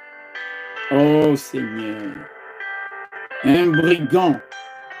 Oh Seigneur, un brigand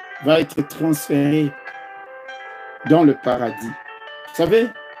va être transféré dans le paradis. Vous savez,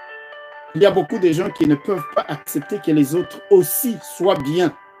 il y a beaucoup de gens qui ne peuvent pas accepter que les autres aussi soient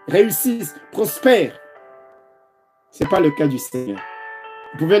bien, réussissent, prospèrent. Ce n'est pas le cas du Seigneur.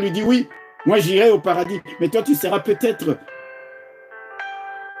 Vous pouvez lui dire, oui, moi j'irai au paradis, mais toi tu seras peut-être,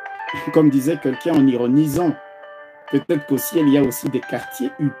 comme disait quelqu'un en ironisant, peut-être qu'au ciel il y a aussi des quartiers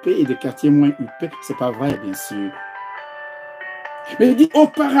huppés et des quartiers moins huppés. Ce n'est pas vrai, bien sûr. Mais il dit au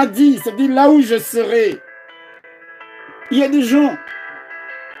paradis, c'est-à-dire là où je serai. Il y a des gens,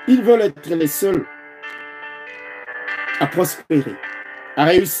 ils veulent être les seuls à prospérer, à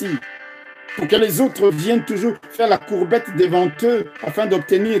réussir, pour que les autres viennent toujours faire la courbette devant eux afin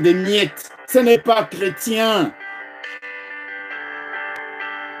d'obtenir des miettes. Ce n'est pas chrétien.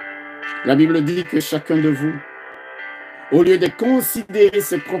 La Bible dit que chacun de vous, au lieu de considérer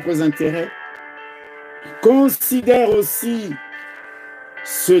ses propres intérêts, considère aussi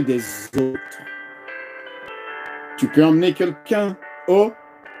ceux des autres. Tu peux emmener quelqu'un au,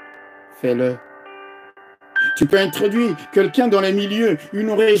 fais-le. Tu peux introduire quelqu'un dans les milieux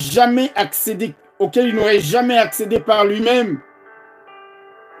auquel il n'aurait jamais accédé par lui-même.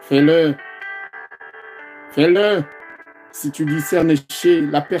 Fais-le. Fais-le. Si tu discernes chez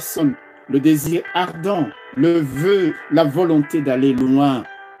la personne le désir ardent, le vœu, la volonté d'aller loin.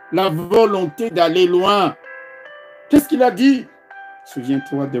 La volonté d'aller loin. Qu'est-ce qu'il a dit?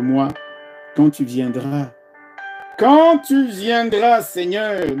 Souviens-toi de moi quand tu viendras. Quand tu viendras,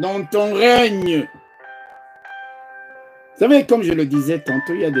 Seigneur, dans ton règne. Vous savez, comme je le disais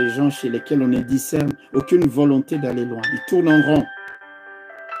tantôt, il y a des gens chez lesquels on ne discerne aucune volonté d'aller loin. Ils tournent en rond.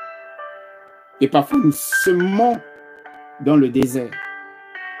 Et parfois, nous semons dans le désert.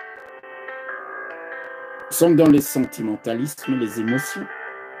 Nous sommes dans les sentimentalismes, les émotions.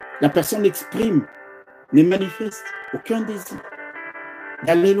 La personne n'exprime, ne manifeste aucun désir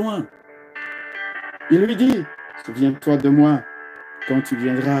d'aller loin. Il lui dit, souviens-toi de moi quand tu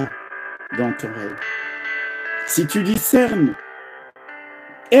viendras dans ton rêve. Si tu discernes,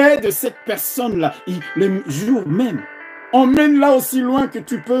 aide cette personne-là, le jour même, emmène-la aussi loin que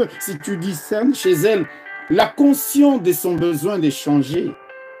tu peux, si tu discernes chez elle la conscience de son besoin d'échanger.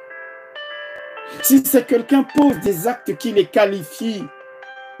 Si c'est quelqu'un pose des actes qui les qualifient,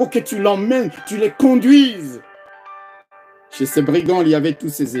 pour que tu l'emmènes, tu les conduises. Chez ce brigand, il y avait tous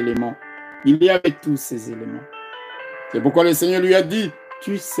ces éléments. Il y avait tous ces éléments. C'est pourquoi le Seigneur lui a dit,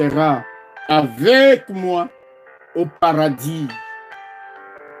 tu seras avec moi au paradis.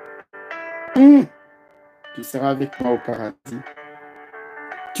 Tu seras avec moi au paradis.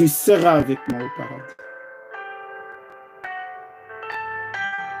 Tu seras avec moi au paradis.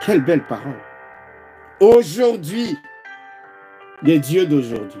 Quelle belle parole. Aujourd'hui, les dieux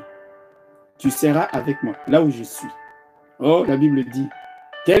d'aujourd'hui, tu seras avec moi, là où je suis. Oh, la Bible dit,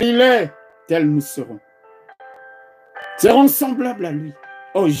 tel il est, tel nous serons. Serons semblables à lui.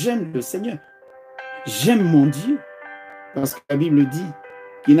 Oh, j'aime le Seigneur. J'aime mon Dieu. Parce que la Bible dit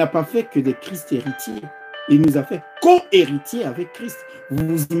qu'il n'a pas fait que des Christ héritiers. Il nous a fait co-héritiers avec Christ. Vous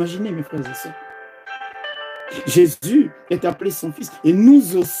vous imaginez, mes frères et sœurs. Jésus est appelé son fils. Et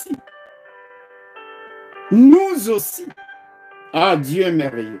nous aussi. Nous aussi. Ah, Dieu est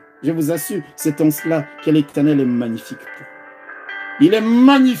merveilleux. Je vous assure, c'est en cela que l'Éternel est magnifique pour nous. Il est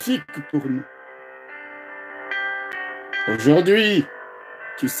magnifique pour nous. Aujourd'hui,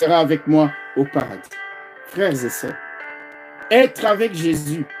 tu seras avec moi au paradis. Frères et sœurs, être avec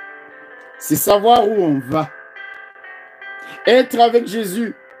Jésus, c'est savoir où on va. Être avec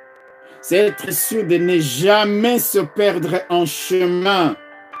Jésus, c'est être sûr de ne jamais se perdre en chemin.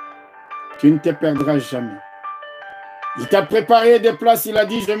 Tu ne te perdras jamais. Il t'a préparé des places, il a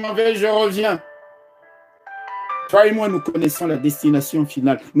dit, je m'en vais, je reviens. Toi et moi, nous connaissons la destination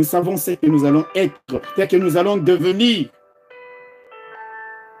finale. Nous savons ce que nous allons être, ce que nous allons devenir.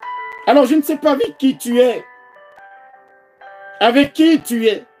 Alors, je ne sais pas avec qui tu es. Avec qui tu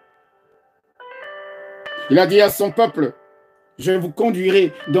es. Il a dit à son peuple, je vous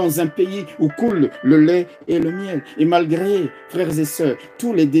conduirai dans un pays où coule le lait et le miel. Et malgré, frères et sœurs,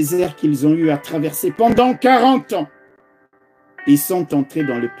 tous les déserts qu'ils ont eu à traverser pendant 40 ans, ils sont entrés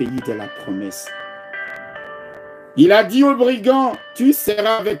dans le pays de la promesse. Il a dit aux brigands, tu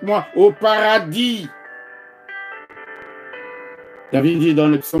seras avec moi au paradis. David dit dans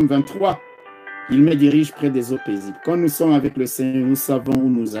le psaume 23, il me dirige près des eaux paisibles. Quand nous sommes avec le Seigneur, nous savons où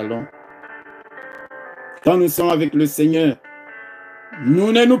nous allons. Quand nous sommes avec le Seigneur,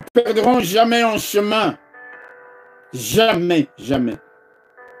 nous ne nous perdrons jamais en chemin. Jamais, jamais.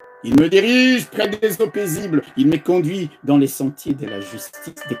 Il me dirige près des eaux paisibles. Il me conduit dans les sentiers de la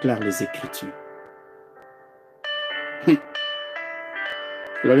justice, déclarent les Écritures.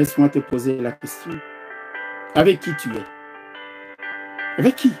 Alors laisse-moi te poser la question. Avec qui tu es?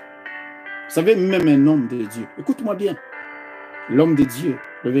 Avec qui? Vous savez, même un homme de Dieu. Écoute-moi bien. L'homme de Dieu,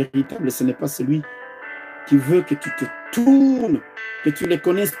 le véritable, ce n'est pas celui qui veut que tu te tournes, que tu les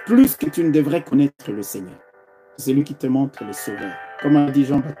connaisses plus que tu ne devrais connaître le Seigneur. C'est lui qui te montre le Sauveur. Comme a dit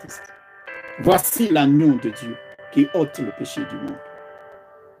Jean-Baptiste. Voici l'agneau de Dieu qui ôte le péché du monde.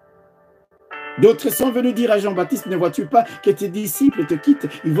 D'autres sont venus dire à Jean-Baptiste, ne vois-tu pas que tes disciples te quittent,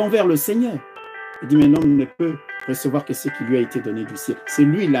 ils vont vers le Seigneur. Il dit, mais l'homme ne peut recevoir que ce qui lui a été donné du ciel. C'est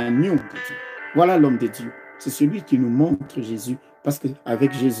lui l'agneau de Dieu. Voilà l'homme de Dieu. C'est celui qui nous montre Jésus, parce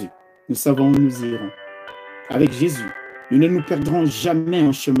qu'avec Jésus, nous savons où nous irons. Avec Jésus, nous ne nous perdrons jamais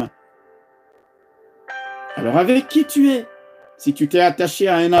en chemin. Alors avec qui tu es? Si tu t'es attaché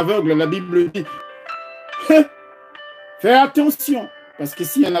à un aveugle, la Bible dit, fais attention. Parce que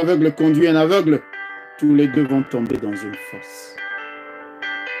si un aveugle conduit un aveugle, tous les deux vont tomber dans une fosse.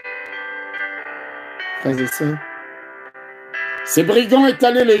 Frères et sœurs, ces brigands est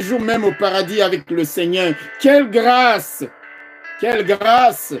allé le jour même au paradis avec le Seigneur. Quelle grâce! Quelle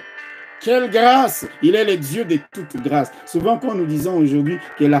grâce! Quelle grâce! Il est le Dieu de toute grâce. Souvent, quand nous disons aujourd'hui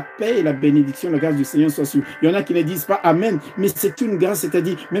que la paix et la bénédiction, la grâce du Seigneur soient sur, il y en a qui ne disent pas Amen, mais c'est une grâce,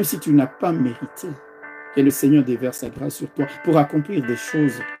 c'est-à-dire, même si tu n'as pas mérité, que le Seigneur déverse sa grâce sur toi pour accomplir des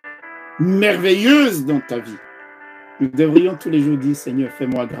choses merveilleuses dans ta vie. Nous devrions tous les jours dire, Seigneur,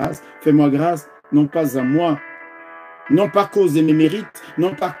 fais-moi grâce, non pas à moi, non pas à cause de mes mérites,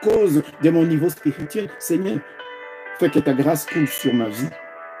 non pas à cause de mon niveau spirituel. Seigneur, fais que ta grâce coule sur ma vie.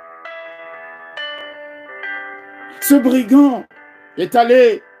 Ce brigand est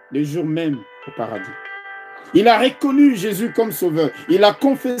allé le jour même au paradis. Il a reconnu Jésus comme sauveur. Il a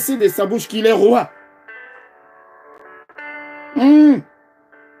confessé de sa bouche qu'il est roi.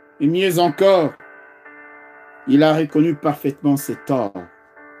 Et mieux encore, il a reconnu parfaitement ses torts.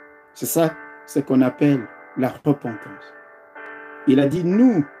 C'est ça ce qu'on appelle la repentance. Il a dit,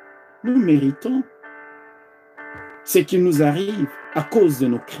 nous méritons ce qui nous arrive à cause de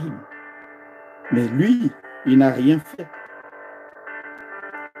nos crimes. Mais lui, il n'a rien fait.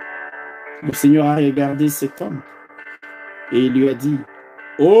 Le Seigneur a regardé cet homme et il lui a dit,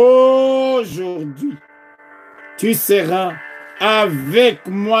 aujourd'hui, tu seras avec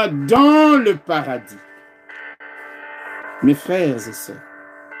moi dans le paradis. Mes frères et sœurs,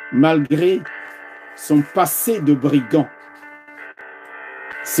 malgré son passé de brigand,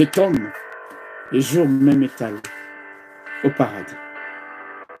 cet homme, le jour même est allé au paradis.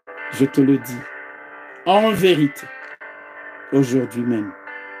 Je te le dis, en vérité, aujourd'hui même,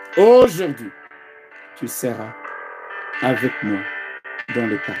 aujourd'hui, tu seras avec moi dans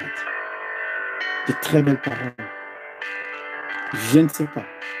le paradis. De très belles paroles. Je ne sais pas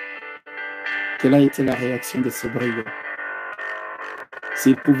quelle a été la réaction de ce brigand.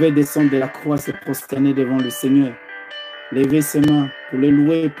 S'il pouvait descendre de la croix, se prosterner devant le Seigneur, lever ses mains pour le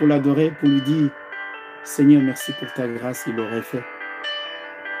louer, pour l'adorer, pour lui dire « Seigneur, merci pour ta grâce », il l'aurait fait.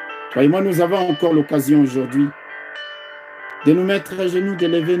 Toi et moi, nous avons encore l'occasion aujourd'hui de nous mettre à genoux, de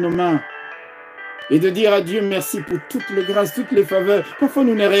lever nos mains et de dire à Dieu merci pour toutes les grâces, toutes les faveurs. Parfois,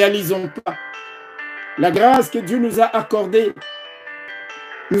 nous ne réalisons pas la grâce que Dieu nous a accordée,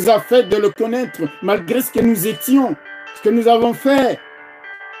 nous a fait de le connaître malgré ce que nous étions, ce que nous avons fait.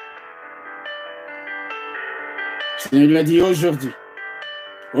 Le Seigneur lui a dit aujourd'hui,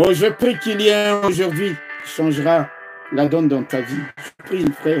 Oh, je prie qu'il y ait un aujourd'hui qui changera la donne dans ta vie. Je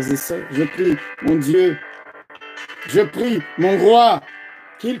prie, frères et sœurs, je prie, mon Dieu, je prie, mon roi,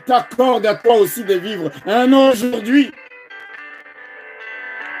 qu'il t'accorde à toi aussi de vivre un aujourd'hui.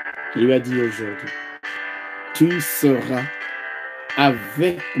 Il lui a dit aujourd'hui, tu seras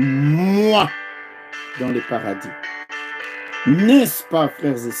avec moi dans le paradis. N'est-ce pas,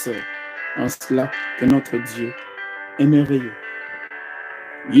 frères et sœurs, en cela que notre Dieu est merveilleux.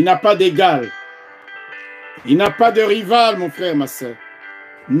 Il n'a pas d'égal. Il n'a pas de rival, mon frère, ma sœur.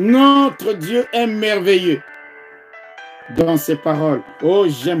 Notre Dieu est merveilleux dans ses paroles. Oh,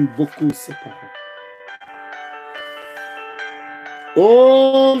 j'aime beaucoup ces paroles.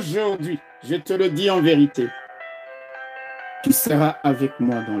 Aujourd'hui, je te le dis en vérité, tu seras avec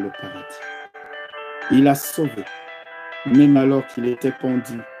moi dans le paradis. Il a sauvé, même alors qu'il était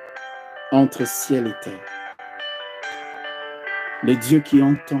pendu entre ciel et terre. Le Dieu qui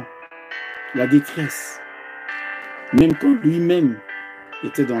entend la détresse, même quand lui-même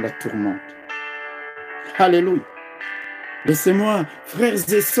était dans la tourmente. Alléluia. Laissez-moi, frères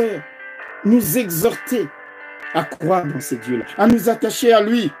et sœurs, nous exhorter à croire dans ce Dieu-là, à nous attacher à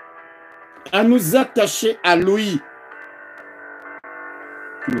lui, à nous attacher à lui,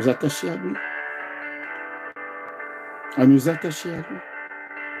 à nous attacher à lui, à nous attacher à lui.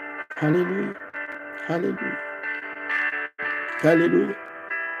 Alléluia, alléluia, alléluia.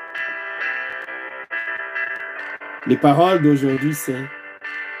 Les paroles d'aujourd'hui, c'est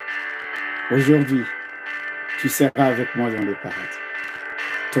aujourd'hui, tu seras avec moi dans le paradis.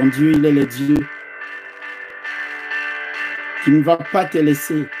 Ton Dieu, il est le Dieu qui ne va pas te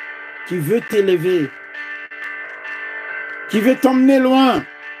laisser, qui veut t'élever, qui veut t'emmener loin.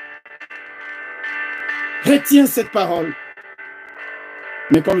 Retiens cette parole.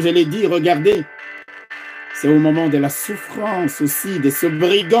 Mais comme je l'ai dit, regardez, c'est au moment de la souffrance aussi, de ce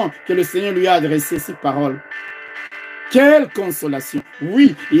brigand que le Seigneur lui a adressé ces paroles. Quelle consolation!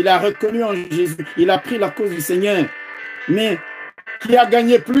 Oui, il a reconnu en Jésus, il a pris la cause du Seigneur. Mais qui a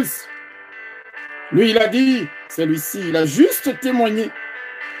gagné plus? Lui, il a dit, celui-ci, il a juste témoigné.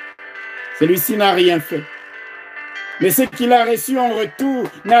 Celui-ci n'a rien fait. Mais ce qu'il a reçu en retour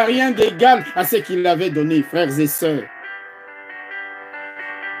n'a rien d'égal à ce qu'il avait donné, frères et sœurs.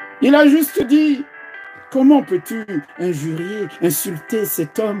 Il a juste dit, comment peux-tu injurier, insulter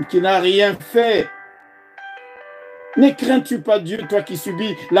cet homme qui n'a rien fait? Ne crains-tu pas Dieu, toi qui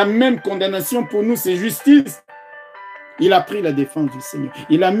subis la même condamnation pour nous, c'est justice. Il a pris la défense du Seigneur.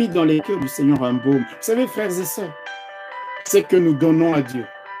 Il a mis dans les cœurs du Seigneur un baume. Vous savez, frères et sœurs, c'est que nous donnons à Dieu.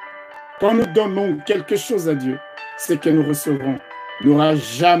 Quand nous donnons quelque chose à Dieu, c'est que nous recevrons. Il n'y aura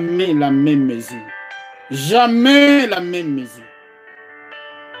jamais la même mesure. Jamais la même mesure.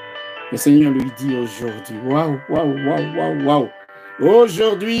 Le Seigneur lui dit aujourd'hui, waouh, waouh, waouh, waouh, waouh.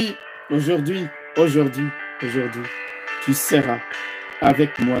 Aujourd'hui, aujourd'hui, aujourd'hui, aujourd'hui, tu seras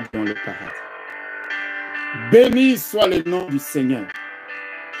avec moi dans le paradis. Béni soit le nom du Seigneur.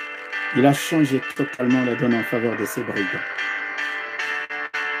 Il a changé totalement la donne en faveur de ses brigands.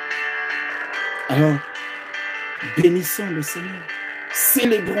 Alors, bénissons le Seigneur.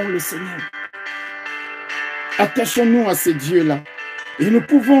 Célébrons le Seigneur. Attachons-nous à ce Dieu-là. Et nous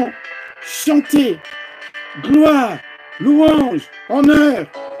pouvons chanter gloire, louange, honneur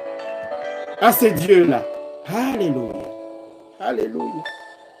à ce Dieu-là. Alléluia. Alléluia.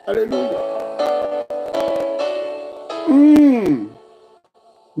 Alléluia.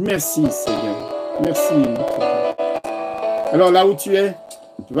 Merci Seigneur. Merci notre Dieu. Alors là où tu es,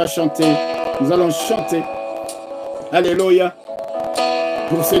 tu vas chanter. Nous allons chanter. Alléluia.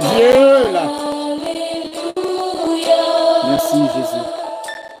 Pour ce Dieu-là. Merci Jésus.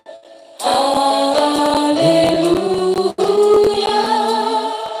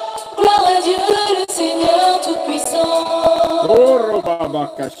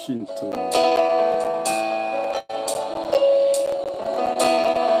 Kashinto.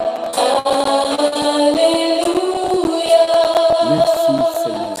 Alléluia. Merci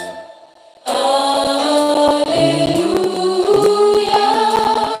Seigneur. Alléluia.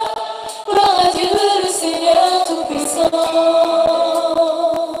 Gloire à Dieu le Seigneur Tout-Puissant.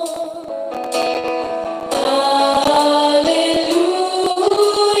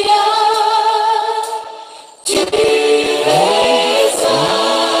 Alléluia. Tu es saint.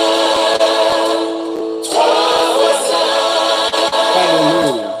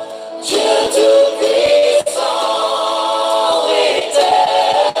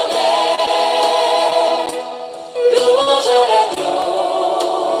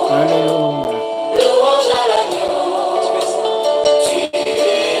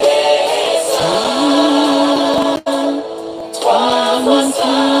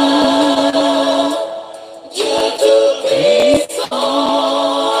 saint, Dieu tout-puissant,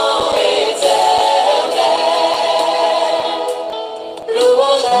 éternel.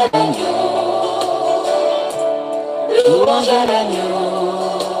 Louange à l'agneau, louange à l'agneau.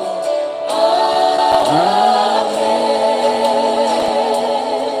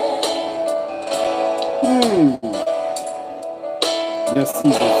 Merci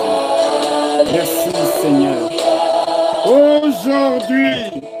Jésus. Merci Seigneur. Aujourd'hui,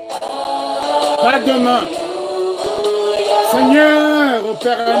 pas demain. Seigneur,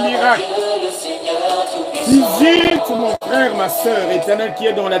 opère un miracle. Visite mon frère, ma soeur, éternel, qui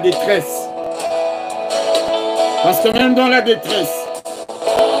est dans la détresse. Parce que même dans la détresse,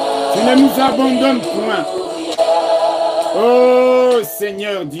 tu ne nous abandonnes point. Oh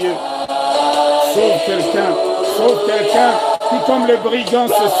Seigneur Dieu, sauve quelqu'un qui, comme le brigand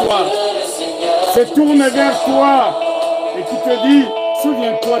ce soir, se tourne vers toi et qui te dit,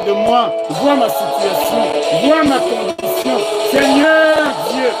 souviens-toi de moi, vois ma situation, vois ma condition. Seigneur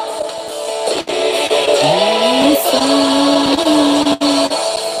Dieu,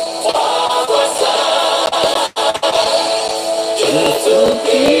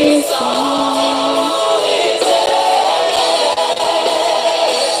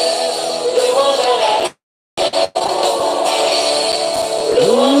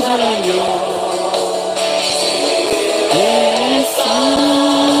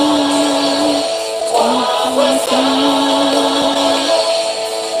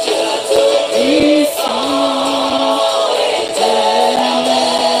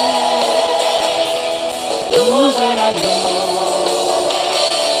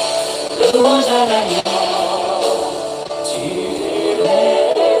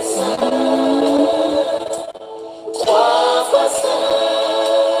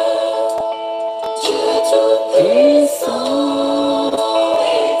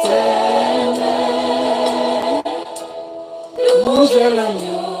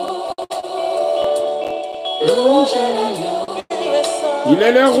 il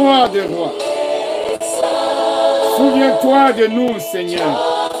est le roi des rois. Souviens-toi de nous, Seigneur,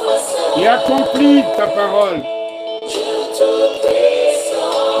 et accomplis ta parole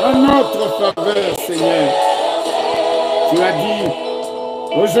en notre faveur, Seigneur. Tu as dit,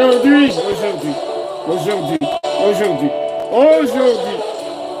 aujourd'hui,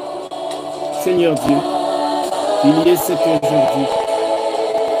 Seigneur Dieu, qu'il y ait cet aujourd'hui,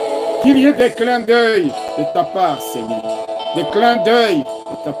 qu'il y ait des clins d'œil de ta part, Seigneur, des clins d'œil de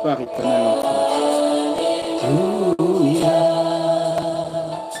ta part, éternel. Alléluia.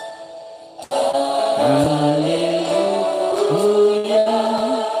 Alléluia.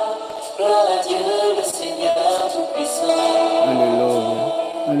 Gloire à Dieu, le Seigneur tout-puissant. Alléluia.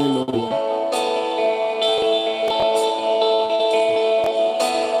 Alléluia.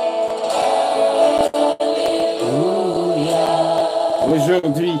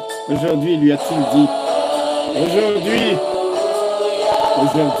 Aujourd'hui, lui a-t-il dit, aujourd'hui,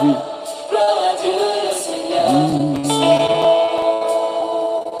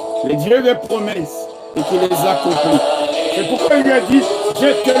 les dieux de promesses et qui les accomplit. C'est pourquoi il lui a dit, je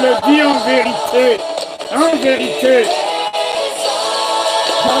te le dis en vérité,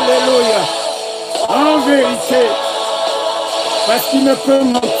 alléluia, en vérité, parce qu'il ne peut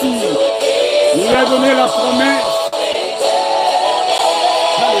mentir. Il lui a donné la promesse.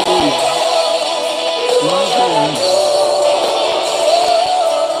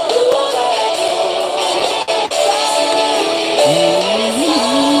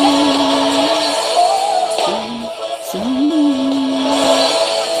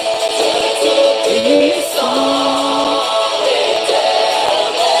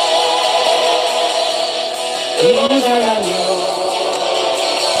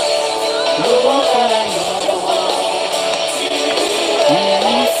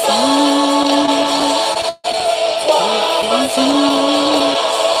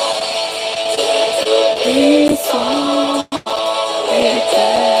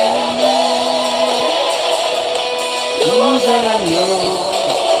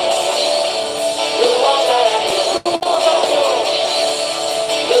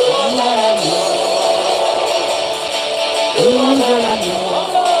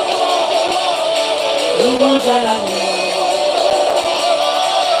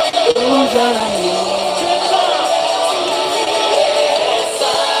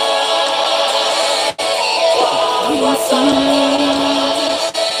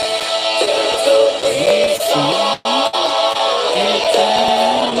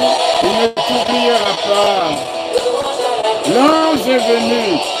 L'ange est venu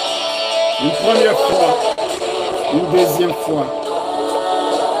une première fois, une deuxième fois,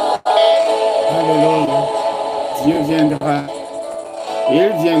 Dieu viendra. Et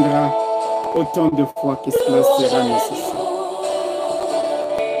il viendra autant de fois que cela sera nécessaire.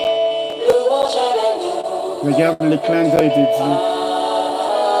 Regarde le clin d'œil de Dieu.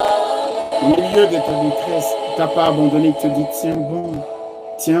 Au milieu de ta détresse, il ne t'a pas abandonné, il te dit,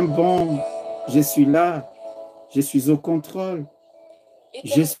 tiens bon, je suis là, je suis au contrôle.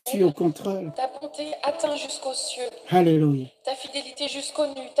 Je suis au contrôle. Ta bonté atteint jusqu'aux cieux. Alléluia. Ta fidélité jusqu'aux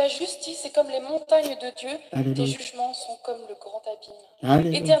nues. Ta justice est comme les montagnes de Dieu. Alléluia. Tes jugements sont comme le grand abîme.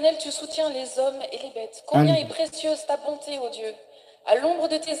 Alléluia. Éternel, tu soutiens les hommes et les bêtes. Combien Alléluia. est précieuse ta bonté, ô Dieu. À l'ombre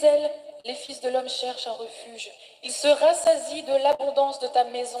de tes ailes, les fils de l'homme cherchent un refuge. Ils se rassasient de l'abondance de ta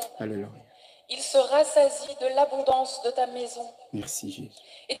maison. Alléluia. Ils se rassasient de l'abondance de ta maison. Merci Jésus.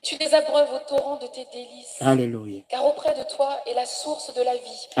 Et tu les abreuves au torrent de tes délices. Alléluia. Car auprès de toi est la source de la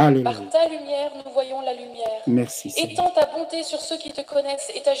vie. Alléluia. Par ta lumière, nous voyons la lumière. Merci Seigneur. Étends ta bonté sur ceux qui te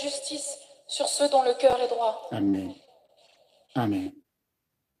connaissent et ta justice sur ceux dont le cœur est droit. Amen. Amen.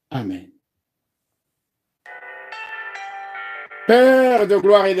 Amen. Père de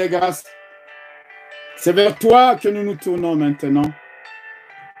gloire et de grâce, c'est vers toi que nous nous tournons maintenant.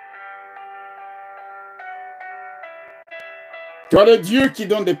 Toi, le Dieu qui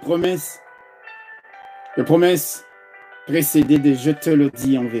donne des promesses précédées de « je te le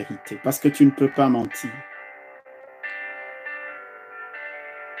dis en vérité », parce que tu ne peux pas mentir.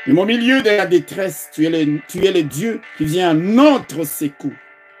 Et au milieu de la détresse, tu es le Dieu qui vient à notre secours.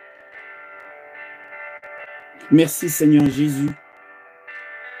 Merci Seigneur Jésus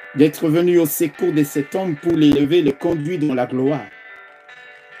d'être venu au secours de cet homme pour l'élever, le conduire dans la gloire.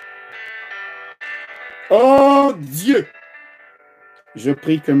 Oh Dieu! Je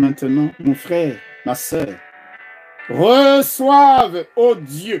prie que maintenant, mon frère, ma sœur, reçoivent, oh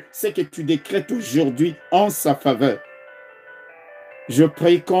Dieu, ce que tu décrètes aujourd'hui en sa faveur. Je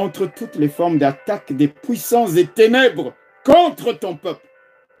prie contre toutes les formes d'attaque des puissances et ténèbres contre ton peuple.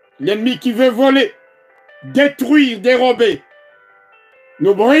 L'ennemi qui veut voler, détruire, dérober.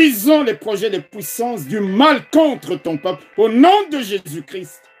 Nous brisons les projets de puissance du mal contre ton peuple au nom de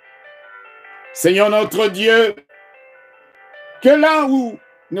Jésus-Christ. Seigneur notre Dieu, que là où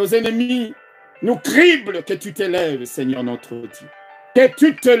nos ennemis nous criblent, que tu t'élèves, Seigneur notre Dieu. Que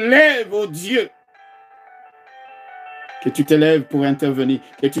tu te lèves, oh Dieu. Que tu t'élèves pour intervenir.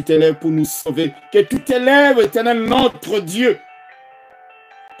 Que tu t'élèves pour nous sauver. Que tu t'élèves, Éternel notre Dieu,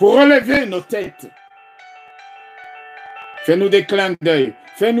 pour relever nos têtes. Fais-nous des clins d'œil.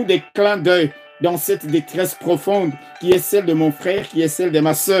 Fais-nous des clins d'œil dans cette détresse profonde qui est celle de mon frère, qui est celle de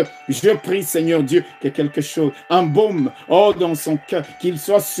ma sœur. Je prie, Seigneur Dieu, que quelque chose, un baume, oh, dans son cœur, qu'il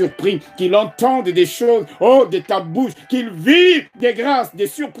soit surpris, qu'il entende des choses, oh, de ta bouche, qu'il vive des grâces, des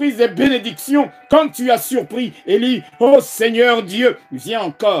surprises, des bénédictions, comme tu as surpris Élie. Oh, Seigneur Dieu, viens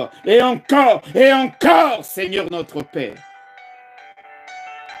encore, et encore, et encore, Seigneur notre Père.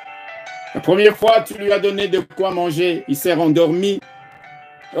 La première fois, tu lui as donné de quoi manger, il s'est rendormi.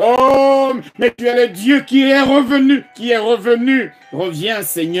 Oh, mais tu es le Dieu qui est revenu, Reviens,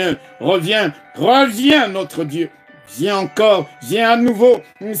 Seigneur, reviens, notre Dieu. Viens encore, viens à nouveau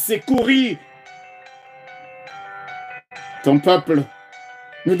secourir ton peuple.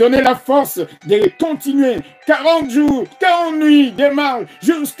 Nous donner la force de continuer 40 jours, 40 nuits de marche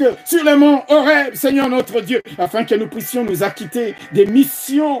jusque sur le mont Horeb, Seigneur notre Dieu, afin que nous puissions nous acquitter des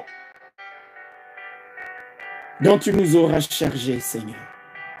missions dont tu nous auras chargés, Seigneur.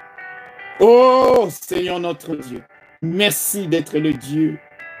 Oh, Seigneur notre Dieu, merci d'être le Dieu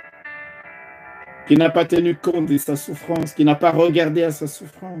qui n'a pas tenu compte de sa souffrance, qui n'a pas regardé à sa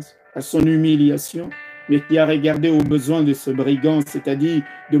souffrance, à son humiliation, mais qui a regardé aux besoins de ce brigand, c'est-à-dire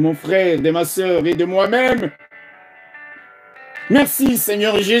de mon frère, de ma sœur et de moi-même. Merci,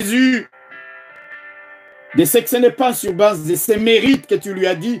 Seigneur Jésus, de ce que ce n'est pas sur base de ses mérites que tu lui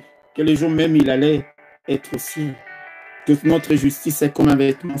as dit que le jour même il allait être au ciel. Toute notre justice est comme un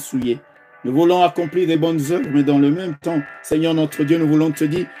vêtement souillé. Nous voulons accomplir des bonnes œuvres, mais dans le même temps, Seigneur notre Dieu, nous voulons te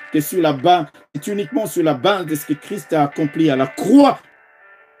dire que c'est uniquement sur la base de ce que Christ a accompli à la croix,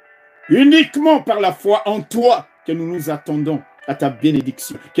 uniquement par la foi en toi, que nous nous attendons à ta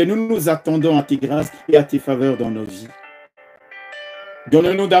bénédiction, que nous nous attendons à tes grâces et à tes faveurs dans nos vies.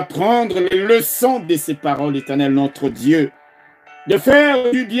 Donne-nous d'apprendre les leçons de ces paroles, Éternel notre Dieu, de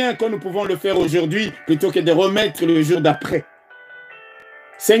faire du bien comme nous pouvons le faire aujourd'hui, plutôt que de remettre le jour d'après.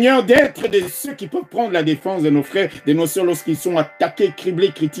 Seigneur, d'être de ceux qui peuvent prendre la défense de nos frères, de nos sœurs lorsqu'ils sont attaqués,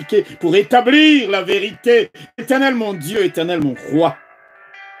 criblés, critiqués, pour établir la vérité. Éternel mon Dieu, Éternel mon roi.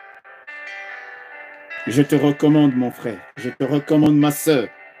 Je te recommande mon frère, je te recommande ma sœur.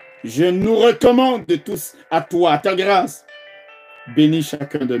 Je nous recommande tous à toi, à ta grâce. Bénis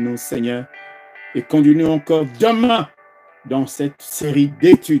chacun de nous, Seigneur. et conduis-nous encore demain dans cette série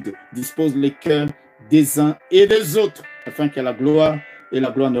d'études. Dispose les cœurs des uns et des autres afin que la gloire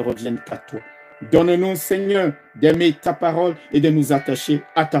ne reviennent qu'à toi. Donne-nous, Seigneur, d'aimer ta parole et de nous attacher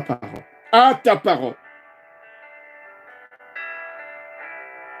à ta parole. À ta parole.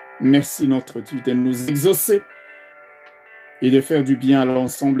 Merci, notre Dieu, de nous exaucer et de faire du bien à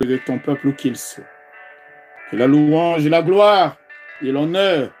l'ensemble de ton peuple où qu'il soit. Que la louange, la gloire et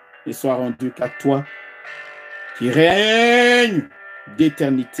l'honneur ne soient rendus qu'à toi, qui règne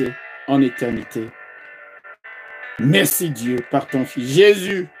d'éternité en éternité. Merci Dieu, par ton Fils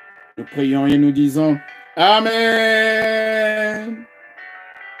Jésus, nous prions et nous disons Amen.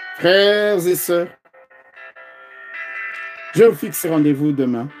 Frères et sœurs, je vous fixe rendez-vous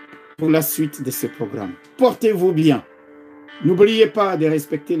demain pour la suite de ce programme. Portez-vous bien. N'oubliez pas de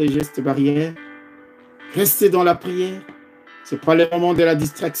respecter les gestes barrières. Restez dans la prière. Ce n'est pas le moment de la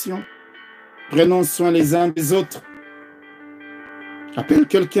distraction. Prenons soin les uns des autres. Appelle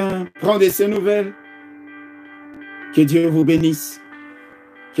quelqu'un, prends de ses nouvelles. Que Dieu vous bénisse.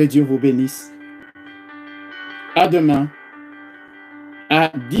 Que Dieu vous bénisse. À demain, à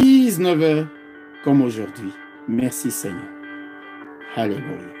 19h, comme aujourd'hui. Merci Seigneur.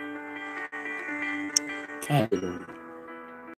 Alléluia. Alléluia.